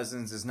Kirk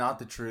Cousins is not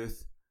the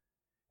truth,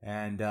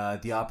 and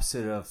the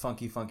opposite of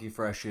funky,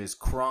 fresh is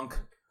crunk.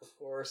 Of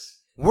course.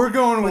 We're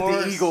going with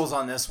the Eagles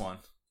on this one.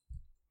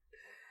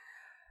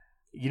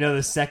 You know,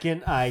 the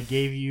second I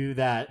gave you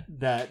that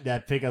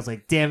pick, I was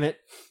like, "Damn it!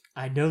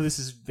 I know this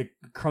is the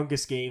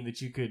crunkest game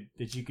that you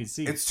could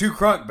see." It's too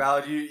crunk,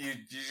 Ballad. You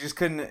just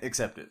couldn't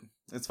accept it.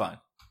 It's fine.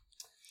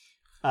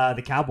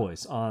 The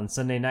Cowboys on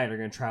Sunday night are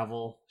going to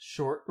travel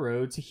short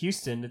road to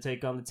Houston to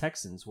take on the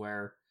Texans,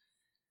 where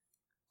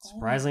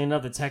surprisingly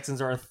enough, the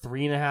Texans are a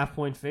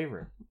 3.5-point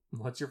favorite.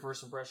 What's your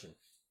first impression?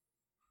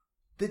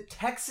 The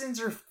Texans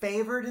are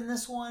favored in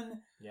this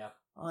one? Yeah.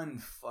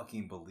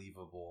 Unfucking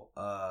believable.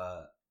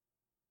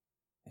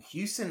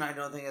 Houston, I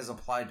don't think, has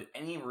applied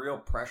any real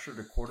pressure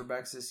to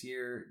quarterbacks this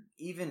year.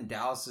 Even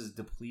Dallas's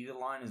depleted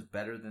line is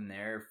better than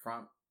their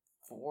front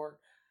 4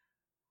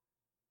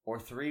 or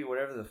 3,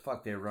 whatever the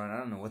fuck they run. I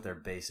don't know what their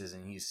base is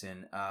in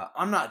Houston.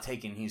 I'm not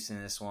taking Houston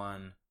in this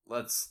one.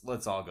 Let's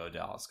all go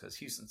Dallas because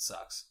Houston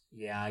sucks.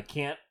 Yeah, I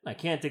can't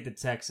take the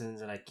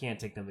Texans, and I can't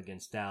take them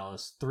against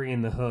Dallas. 3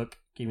 in the hook.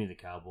 Give me the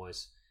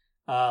Cowboys.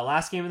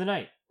 Last game of the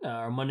night,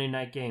 our Monday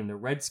night game. The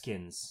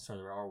Redskins, sorry,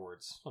 there are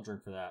words. I'll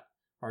drink for that.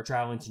 Are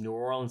traveling to New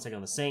Orleans to take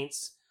on the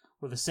Saints,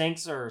 where the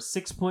Saints are a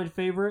 6-point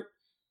favorite.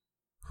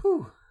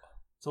 Whew.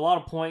 It's a lot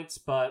of points,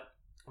 but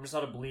I'm just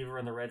not a believer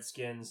in the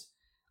Redskins.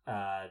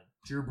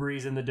 Drew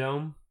Brees in the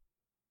Dome.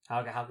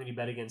 How can you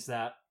bet against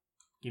that?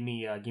 Give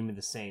me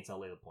the Saints. I'll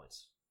lay the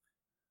points.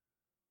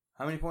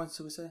 How many points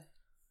did we say?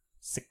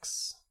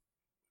 6.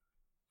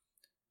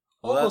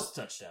 Well, almost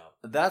a touchdown.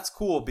 That's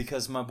cool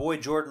because my boy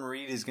Jordan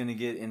Reed is going to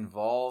get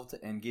involved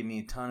and give me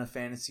a ton of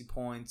fantasy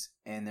points,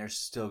 and they're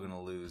still going to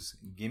lose.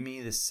 Give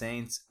me the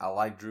Saints. I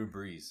like Drew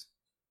Brees.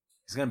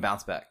 He's going to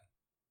bounce back.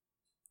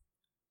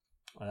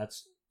 Well,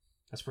 that's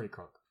pretty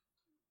crunk.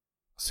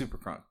 Super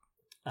crunk.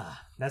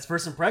 That's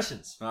first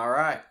impressions. All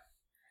right.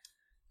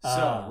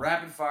 So,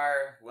 rapid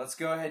fire. Let's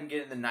go ahead and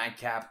get in the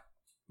nightcap.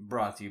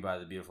 Brought to you by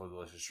the beautiful,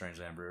 delicious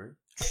Strangeland Brewery.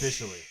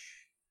 Officially.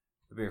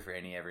 The beer for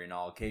any, every, and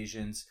all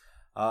occasions.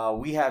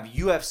 We have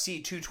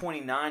UFC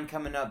 229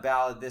 coming up,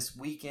 Ballad, this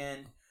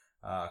weekend.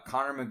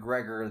 Conor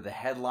McGregor, the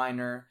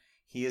headliner.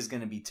 He is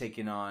going to be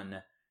taking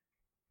on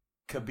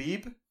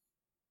Khabib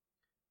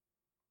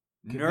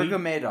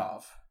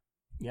Nurmagomedov.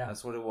 Yeah.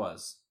 That's what it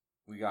was.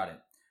 We got it.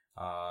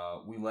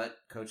 We let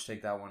Coach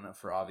take that one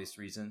for obvious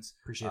reasons.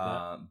 Appreciate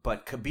that.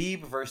 But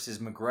Khabib versus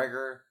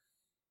McGregor,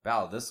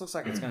 wow, this looks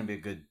like it's going to be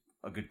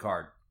a good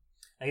card.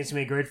 I think it's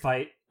going to be a great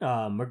fight.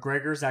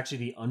 McGregor's actually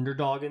the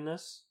underdog in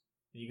this,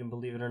 you can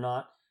believe it or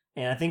not.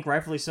 And I think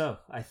rightfully so.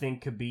 I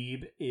think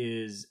Khabib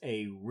is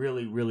a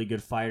really, really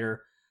good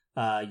fighter.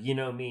 You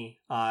know me,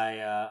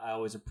 I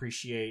always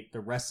appreciate the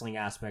wrestling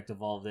aspect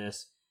of all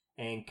this.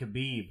 And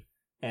Khabib,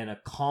 an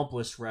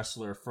accomplished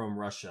wrestler from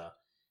Russia.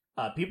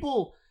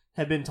 People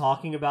have been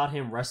talking about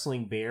him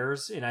wrestling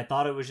bears, and I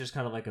thought it was just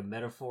kind of like a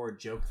metaphor,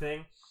 joke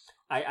thing.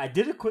 I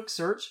did a quick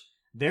search.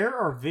 There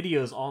are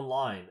videos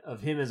online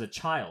of him as a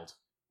child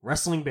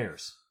wrestling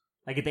bears,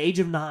 like at the age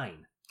of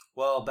 9.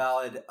 Well,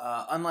 Ballad,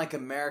 unlike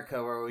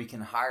America where we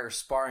can hire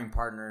sparring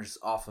partners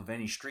off of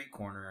any street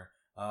corner,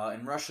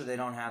 in Russia they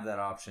don't have that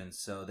option,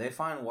 so they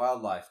find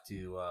wildlife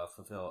to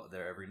fulfill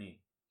their every need.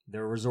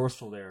 They're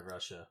resourceful there in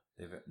Russia.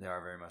 They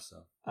are very much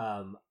so.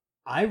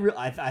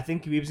 I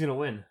think Khabib's going to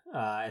win.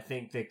 I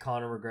think that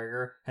Conor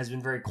McGregor has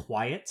been very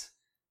quiet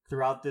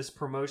throughout this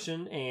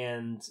promotion,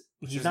 and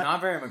he's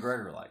not very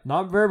McGregor-like.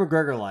 Not very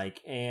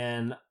McGregor-like,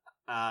 and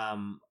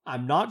I'm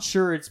not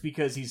sure it's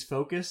because he's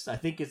focused. I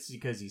think it's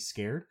because he's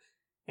scared,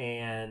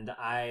 and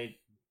I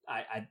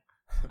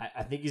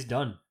think he's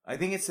done. I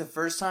think it's the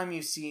first time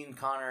you've seen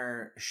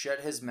Conor shut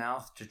his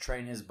mouth to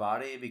train his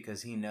body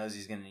because he knows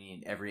he's going to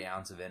need every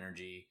ounce of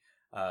energy.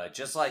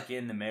 Just like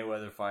in the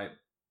Mayweather fight,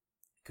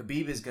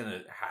 Khabib is going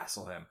to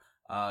hassle him.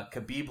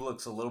 Khabib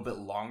looks a little bit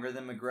longer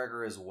than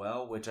McGregor as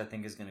well, which I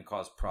think is going to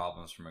cause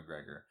problems for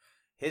McGregor.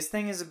 His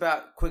thing is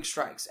about quick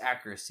strikes,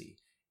 accuracy.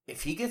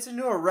 If he gets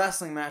into a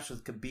wrestling match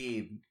with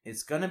Khabib,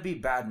 it's going to be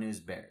bad news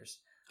bears.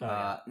 Oh,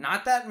 yeah.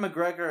 Not that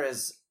McGregor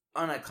is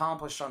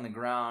unaccomplished on the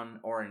ground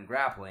or in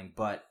grappling,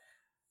 but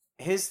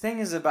his thing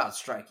is about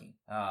striking.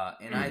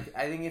 And I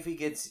think if he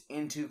gets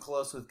in too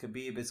close with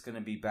Khabib, it's going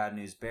to be bad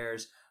news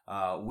bears.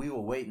 We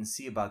will wait and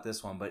see about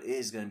this one, but it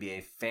is going to be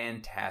a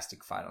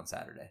fantastic fight on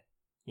Saturday.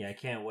 Yeah, I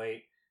can't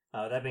wait.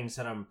 That being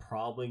said, I'm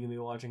probably going to be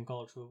watching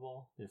college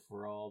football, if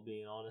we're all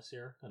being honest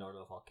here. I don't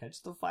know if I'll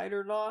catch the fight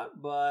or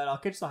not, but I'll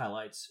catch the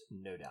highlights,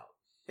 no doubt.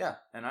 Yeah,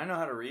 and I know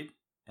how to read,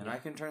 and I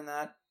can turn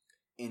that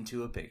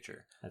into a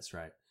picture. That's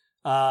right.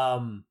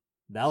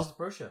 That was the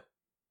pro show.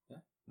 Yeah,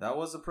 that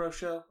was the pro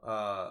show.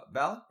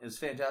 Ballard, it was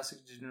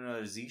fantastic to do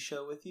another Z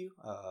show with you.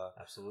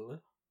 Absolutely.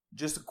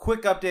 Just a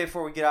quick update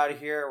before we get out of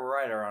here. We're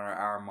right around our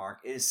hour mark.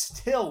 It is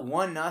still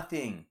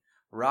 1-0.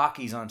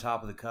 Rockies on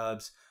top of the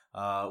Cubs.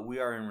 We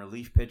are in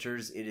relief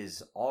pitchers. It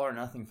is all or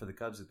nothing for the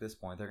Cubs at this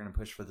point. They're going to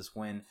push for this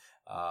win.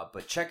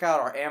 But check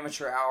out our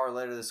amateur hour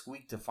later this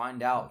week to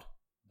find out,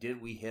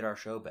 did we hit our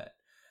show bet?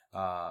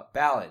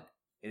 Ballad,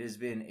 it has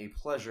been a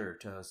pleasure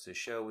to host this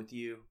show with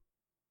you.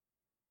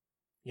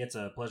 Yeah, it's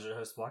a pleasure to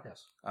host the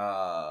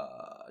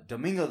podcast.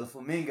 Domingo the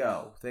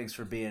Flamingo, thanks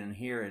for being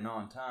here and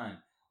on time.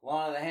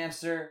 Lana the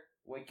Hamster,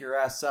 wake your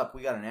ass up.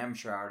 We got an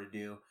amateur hour to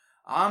do.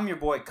 I'm your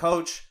boy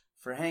Coach.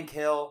 For Hank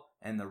Hill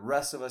and the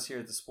rest of us here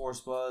at the Sports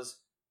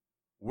Buzz,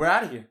 we're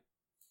out of here.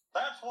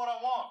 That's what I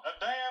want, a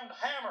damned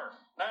hammer.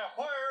 Now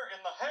where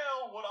in the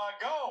hell would I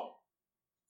go?